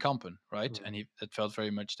Kampen, right? mm, And he that felt very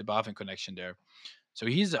much the Bavinck connection there. So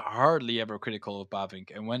he's hardly ever critical of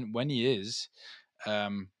Bavinck, and when he is,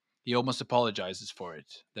 um, he almost apologizes for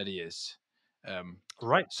it that he is. Um,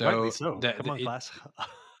 Rightly so so. that Come on, it class.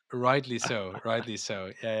 rightly so, rightly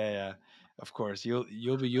so. Yeah, yeah, yeah. Of course,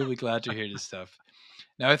 you'll be glad to hear this stuff.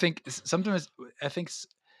 Now, I think sometimes I think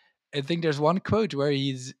I think there's one quote where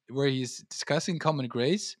he's discussing common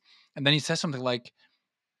grace, and then he says something like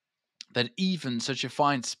that even such a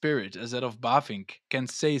fine spirit as that of Bavinck can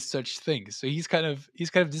say such things. So he's kind of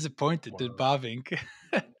disappointed that Wow. Bavinck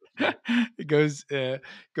goes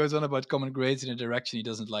goes on about common grace in a direction he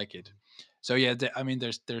doesn't like it. So yeah, I mean,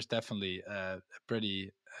 there's definitely a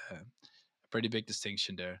pretty big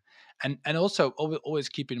distinction there, and also always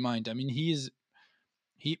keep in mind. I mean, he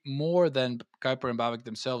more than Kuiper and Bavinck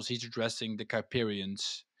themselves, he's addressing the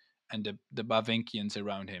Kuiperians and the Bavinkians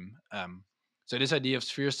around him. So this idea of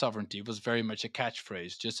sphere sovereignty was very much a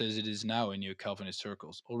catchphrase, just as it is now in Neo-Calvinist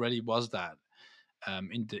circles. Already was that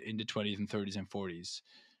in the 20s and 30s and 40s.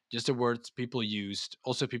 Just the words people used,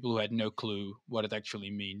 also people who had no clue what it actually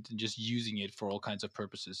meant, and just using it for all kinds of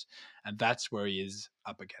purposes. And that's where he is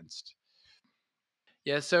up against.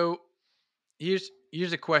 Yeah. So here's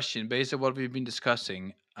a question based on what we've been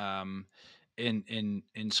discussing in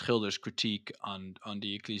Schilder's critique on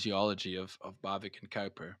the ecclesiology of Bavinck and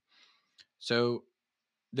Kuiper. So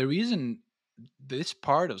the reason this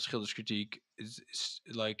part of Schilder's critique is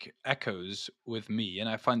like echoes with me, and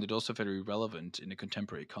I find it also very relevant in a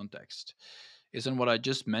contemporary context, is on what I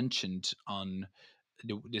just mentioned on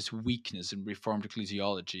this weakness in Reformed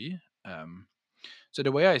ecclesiology. So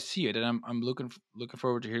the way I see it, and I'm looking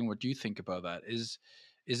forward to hearing what you think about that, is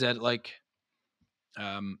that like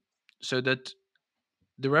um, so that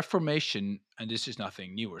the Reformation, and this is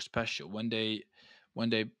nothing new or special, when they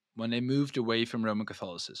when they moved away from Roman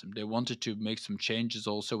Catholicism, they wanted to make some changes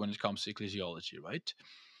also when it comes to ecclesiology, right?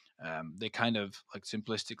 They kind of like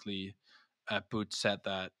simplistically said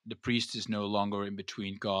that the priest is no longer in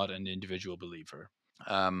between God and the individual believer,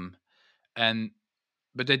 um, and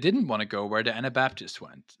but they didn't want to go where the Anabaptists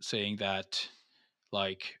went, saying that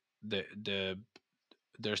like the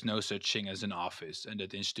there's no such thing as an office, and that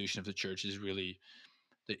the institution of the church is really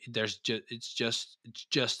there's just it's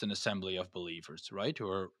just an assembly of believers, right, who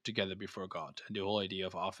are together before God, and the whole idea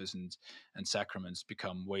of office and sacraments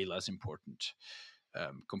become way less important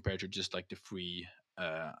compared to just like the free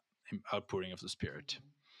uh, outpouring of the Spirit.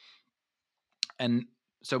 And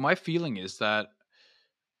so my feeling is that,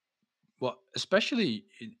 well, especially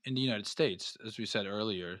in the United States, as we said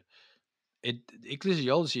earlier, it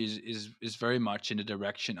ecclesiology is very much in the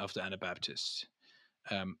direction of the Anabaptists,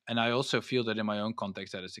 and I also feel that in my own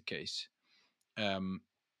context that is the case. Um,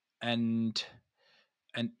 and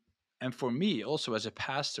and and for me also as a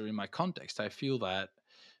pastor in my context, I feel that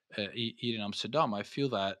here in Amsterdam, I feel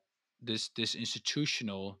that this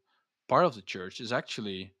institutional part of the church is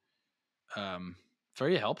actually um,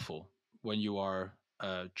 very helpful when you are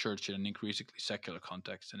a church in an increasingly secular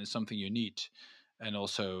context, and it's something you need, and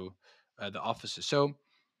also the offices. So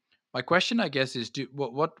my question, I guess, is: do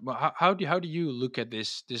how do you look at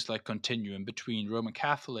this like continuum between Roman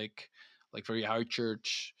Catholic, like very high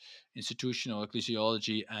church, institutional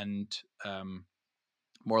ecclesiology, and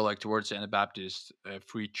more like towards the Anabaptist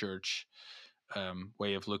free church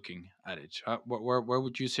way of looking at it? Where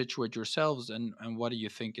would you situate yourselves, and what do you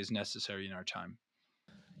think is necessary in our time?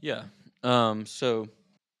 Yeah. So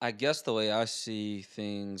I guess the way I see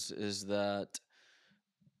things is that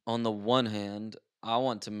on the one hand, I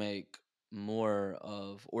want to make more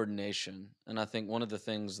of ordination. And I think one of the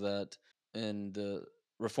things that in the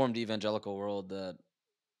Reformed evangelical world that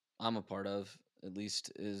I'm a part of, at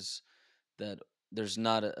least, is that there's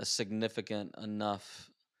not a significant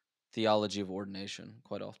enough theology of ordination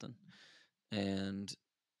quite often. And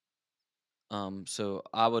so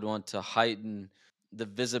I would want to heighten the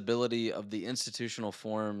visibility of the institutional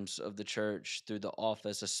forms of the church through the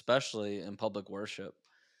office, especially in public worship,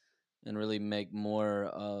 and really make more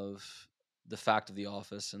of the fact of the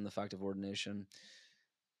office and the fact of ordination.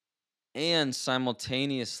 And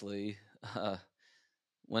simultaneously, uh,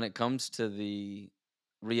 when it comes to the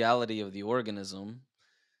reality of the organism,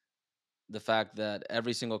 the fact that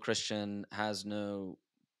every single Christian has no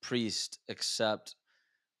priest except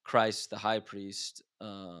Christ, the high priest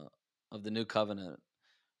of the new covenant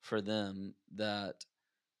for them, that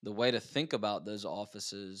the way to think about those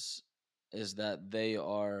offices is that they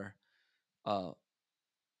are uh,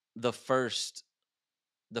 the first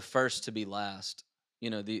the first to be last. You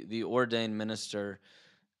know, the ordained minister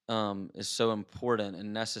is so important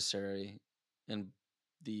and necessary, and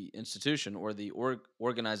the institution or the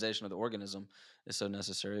organization of the organism is so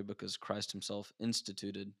necessary because Christ Himself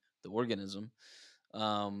instituted the organism.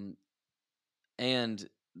 um, and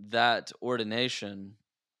that ordination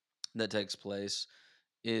that takes place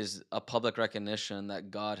is a public recognition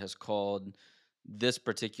that God has called this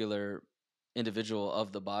particular individual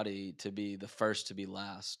of the body to be the first to be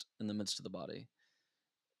last in the midst of the body.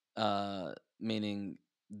 Meaning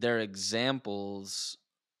they're examples,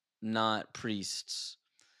 not priests.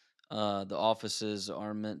 The offices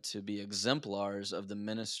are meant to be exemplars of the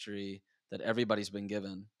ministry that everybody's been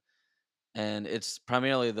given. And it's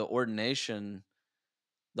primarily the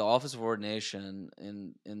office of ordination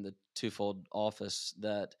in the twofold office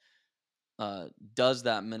that does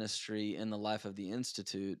that ministry in the life of the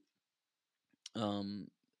institute. Um,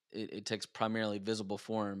 it takes primarily visible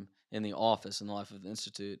form in the office in the life of the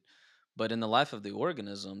institute, but in the life of the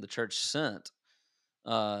organism, the church sent,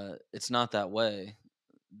 it's not that way.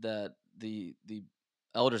 That the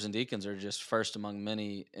elders and deacons are just first among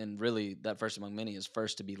many, and really that first among many is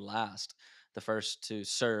first to be last, the first to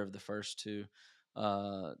serve, the first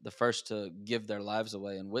to give their lives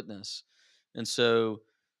away and witness. And so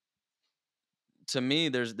to me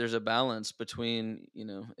there's a balance between,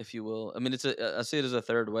 if you will, I mean, I see it as a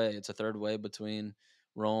third way. It's a third way between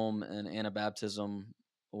Rome and Anabaptism,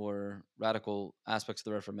 or radical aspects of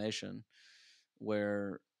the Reformation,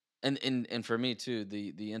 where and for me too,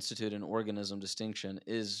 the institute and organism distinction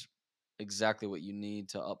is exactly what you need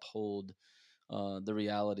to uphold the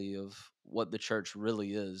reality of what the church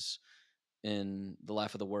really is in the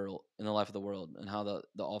life of the world, and how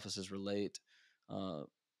the offices relate uh,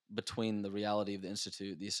 between the reality of the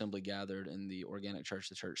institute, the assembly gathered, and the organic church,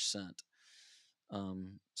 the church sent.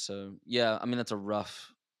 So yeah, I mean, that's a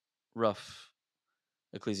rough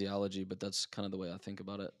ecclesiology, but that's kind of the way I think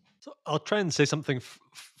about it. So I'll try and say something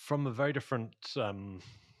from a very different, quite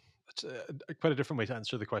a different way to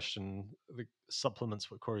answer the question. The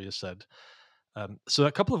supplements what Corey has said. So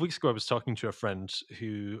a couple of weeks ago, I was talking to a friend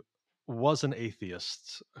who was an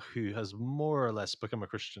atheist who has more or less become a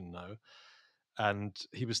Christian now, and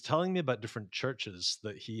he was telling me about different churches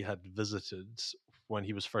that he had visited when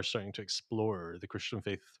he was first starting to explore the Christian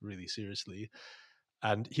faith really seriously.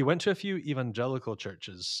 And he went to a few evangelical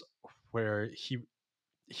churches where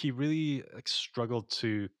he really like struggled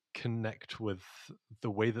to connect with the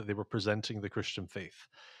way that they were presenting the Christian faith.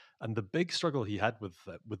 And the big struggle he had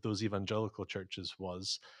with those evangelical churches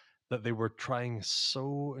was that they were trying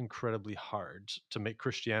so incredibly hard to make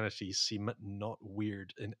Christianity seem not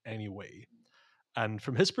weird in any way. And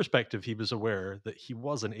from his perspective, he was aware that he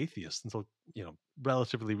was an atheist until,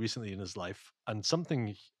 relatively recently in his life. And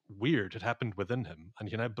something weird had happened within him. And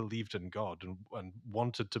he now believed in God and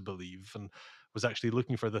wanted to believe and was actually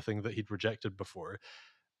looking for the thing that he'd rejected before.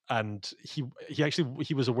 And he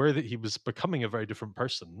was aware that he was becoming a very different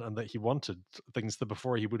person and that he wanted things that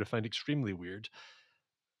before he would have found extremely weird,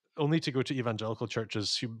 only to go to evangelical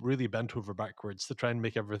churches who really bent over backwards to try and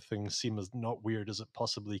make everything seem as not weird as it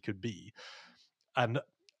possibly could be. And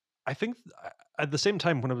I think at the same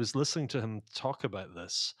time, when I was listening to him talk about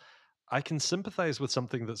this, I can sympathize with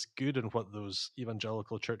something that's good in what those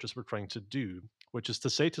evangelical churches were trying to do, which is to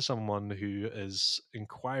say to someone who is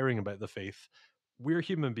inquiring about the faith, we're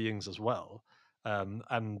human beings as well. And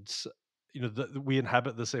we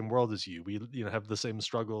inhabit the same world as you. We have the same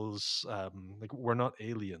struggles. Like we're not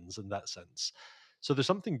aliens in that sense. So there's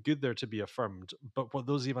something good there to be affirmed. But what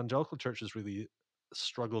those evangelical churches really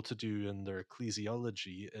struggle to do in their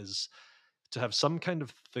ecclesiology is to have some kind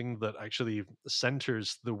of thing that actually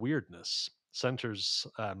centers the weirdness, centers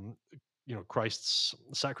Christ's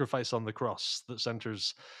sacrifice on the cross, that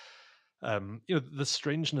centers the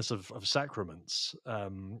strangeness of sacraments,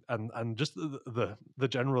 and just the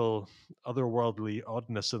general otherworldly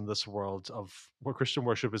oddness in this world of what Christian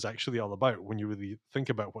worship is actually all about when you really think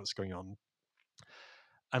about what's going on.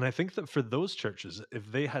 And I think that for those churches, if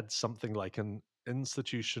they had something like an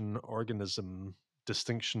institution organism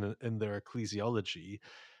distinction in their ecclesiology,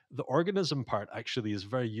 the organism part actually is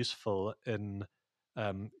very useful in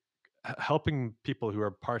um, helping people who are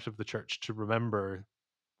part of the church to remember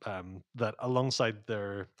that alongside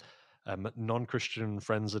their non-Christian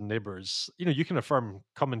friends and neighbors, you can affirm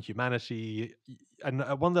common humanity, and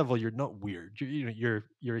at one level, you're not weird. You're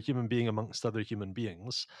a human being amongst other human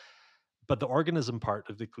beings, but the organism part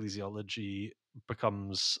of the ecclesiology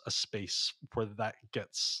becomes a space where that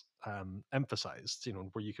gets emphasized,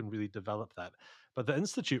 where you can really develop that. But the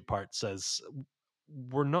institute part says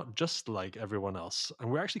we're not just like everyone else, and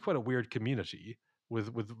we're actually quite a weird community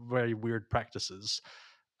with very weird practices.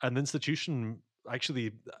 And the institution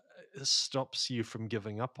actually stops you from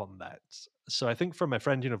giving up on that. So I think for my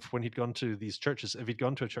friend, when he'd gone to these churches, if he'd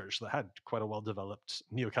gone to a church that had quite a well developed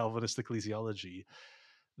neo-Calvinist ecclesiology,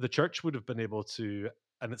 the church would have been able to,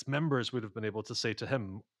 and its members would have been able to say to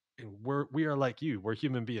him, we are like you, we're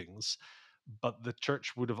human beings. But the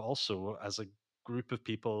church would have also, as a group of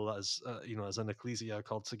people, as as an ecclesia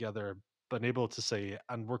called together, been able to say,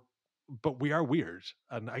 but we are weird,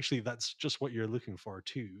 and actually that's just what you're looking for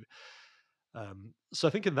too. So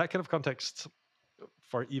I think in that kind of context,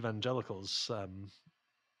 for evangelicals,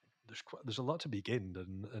 there's a lot to be gained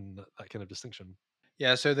in that kind of distinction.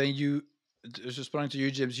 Yeah, so then just responding to you,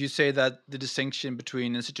 James, you say that the distinction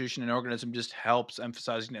between institution and organism just helps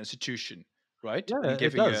emphasizing the institution, right? Yeah, And it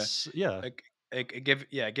giving does. Yeah,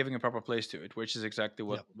 giving a proper place to it, which is exactly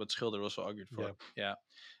yeah, what Schilder also argued yeah. for. Yeah,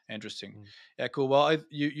 interesting. Mm. Yeah, cool. Well,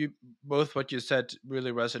 you both what you said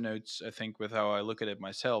really resonates, I think, with how I look at it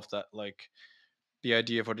myself. That like the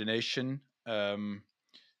idea of ordination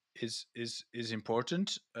is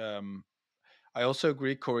important. I also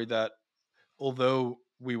agree, Corey, that although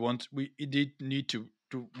we indeed need to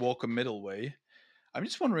walk a middle way. I'm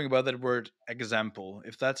just wondering about that word example.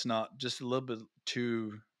 If that's not just a little bit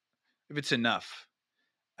too, if it's enough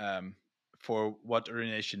um, for what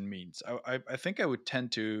ordination means. I think I would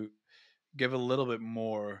tend to give a little bit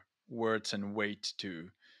more words and weight to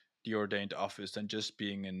the ordained office than just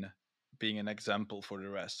being an example for the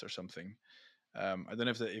rest or something. I don't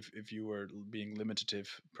know if you were being limitative,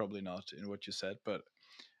 probably not in what you said, but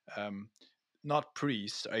um, not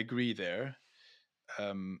priest. I agree there.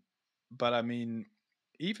 Um, but I mean,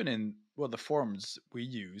 even in the forms we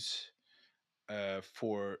use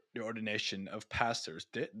for the ordination of pastors,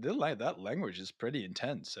 that language is pretty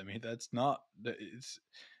intense. I mean, that's not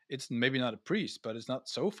it's maybe not a priest, but it's not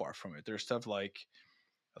so far from it. There's stuff like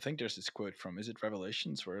I think there's this quote from is it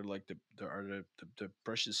Revelations where like there are the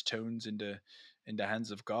precious stones in the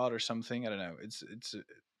hands of God or something. I don't know. It's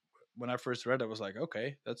when I first read it, I was like,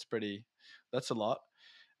 okay, that's a lot.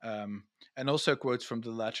 And also quotes from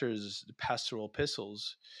the letters, the pastoral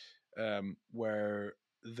epistles, where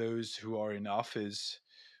those who are in office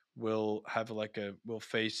will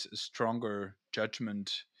face a stronger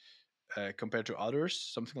judgment compared to others,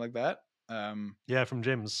 something like that. Yeah, from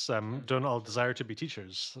James. Don't all desire to be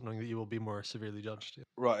teachers, knowing that you will be more severely judged. Yeah.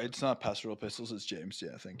 Right, it's not pastoral epistles, it's James.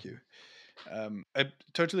 Yeah, thank you. I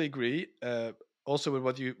totally agree. Also with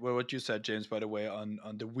what you said, James, by the way, on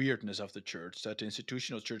the weirdness of the church, that the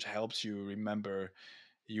institutional church helps you remember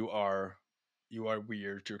you are you are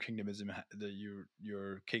weird. Your kingdom is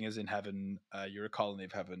your king is in heaven. You're a colony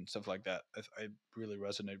of heaven. Stuff like that. I really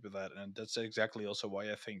resonate with that, and that's exactly also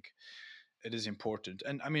why I think it is important.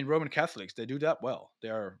 And I mean, Roman Catholics, they do that well. They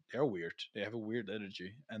are weird. They have a weird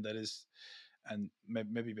liturgy, and that is and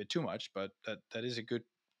maybe a bit too much, but that is a good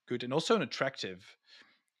and also an attractive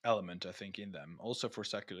element, I think, in them, also for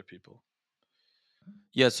secular people.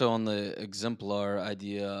 Yeah, so on the exemplar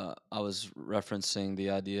idea, I was referencing the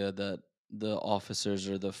idea that the officers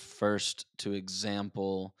are the first to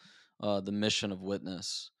example the mission of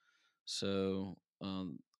witness. So,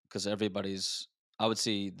 because everybody's, I would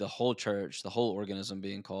see the whole church, the whole organism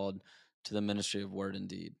being called to the ministry of word and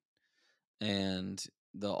deed. And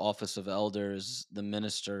the office of elders, the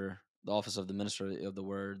minister, the office of the minister of the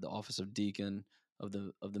word, the office of deacon of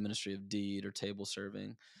the ministry of deed or table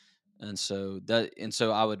serving. And so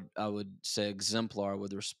I would say exemplar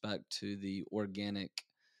with respect to the organic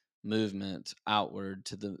movement outward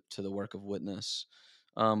to the work of witness.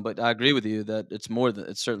 But I agree with you that it's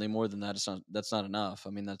certainly more than that. That's not enough.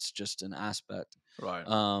 I mean, that's just an aspect. Right.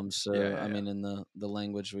 Yeah, So yeah, I yeah. mean, in the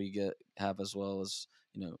language we have as well as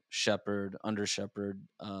shepherd, under shepherd,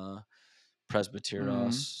 Mm,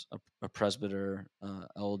 presbyteros, a presbyter,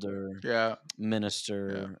 elder, yeah, yeah,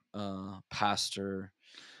 minister, pastor,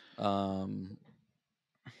 um,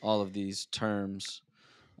 all of these terms.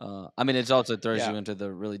 I mean, it also throws yeah, you into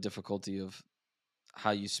the really difficulty of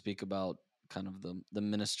how you speak about kind of the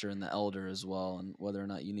minister and the elder as well, and whether or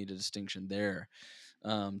not you need a distinction there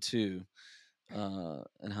too,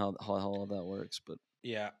 and how all that works. But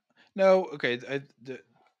yeah. No, okay.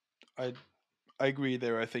 I I agree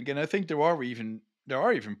there. I think, and I think there are even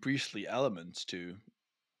priestly elements to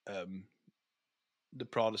um, the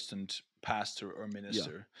Protestant pastor or yeah,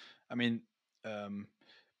 minister. I mean, um,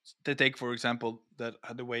 to take for example that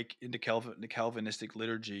the way in the Calvinistic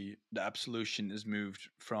liturgy, the absolution is moved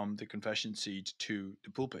from the confession seat to the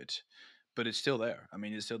pulpit, but it's still there. I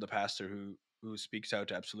mean, it's still the pastor who speaks out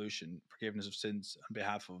to absolution, forgiveness of sins on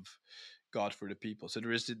behalf of God for the people. So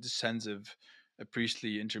there is this sense of a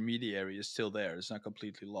priestly intermediary is still there. It's not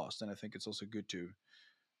completely lost, and I think it's also good to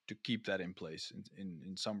keep that in place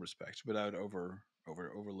in some respects without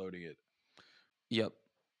overloading it. yep,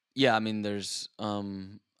 yeah. I mean,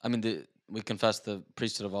 I mean, we confess the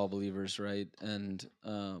priesthood of all believers, right? And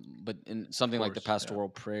but in Of something like the course, yeah. pastoral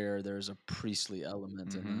prayer, there's a priestly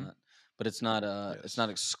element in Mm-hmm. that, but it's not Yes.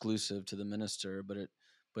 exclusive to the minister, but it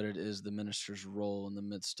is the minister's role in the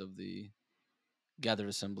midst of the gathered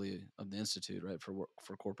assembly of the institute, right? For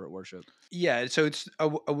corporate worship. Yeah, so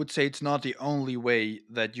I would say it's not the only way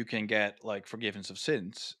that you can get like forgiveness of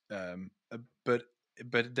sins,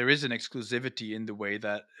 but there is an exclusivity in the way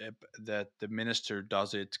that that the minister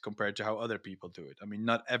does it compared to how other people do it. I mean,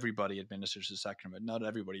 not everybody administers the sacrament, not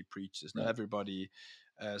everybody preaches, not Right. everybody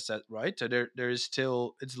said right. So there is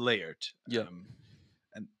still, it's layered, Yeah.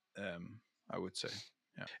 and I would say,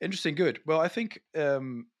 yeah, interesting, good. Well, I think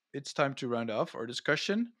it's time to round off our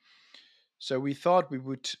discussion. So we thought we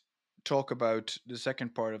would talk about the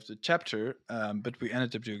second part of the chapter, but we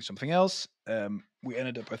ended up doing something else. We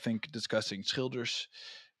ended up, I think, discussing Schilder's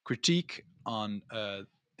critique on the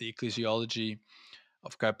ecclesiology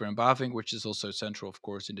of Kuyper and Baving, which is also central, of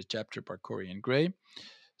course, in the chapter by Corey and Gray.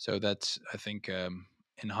 So that's, I think,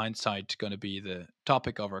 in hindsight, going to be the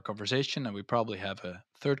topic of our conversation, and we probably have a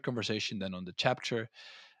third conversation then on the chapter.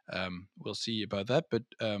 We'll see about that, but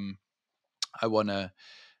I want to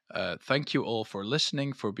thank you all for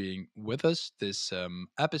listening, for being with us this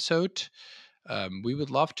episode. We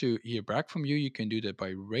would love to hear back from you. You can do that by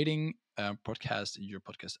rating podcast in your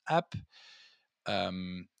podcast app.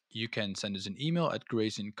 You can send us an email at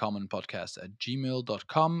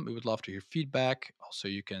graceincommonpodcast@gmail.com. We would love to hear feedback. Also,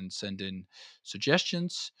 you can send in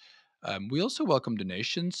suggestions. We also welcome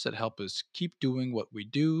donations that help us keep doing what we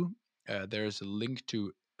do. There is a link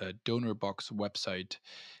to a donor box website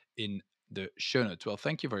in the show notes. Well,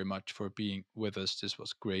 thank you very much for being with us. This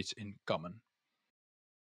was Grace in Common.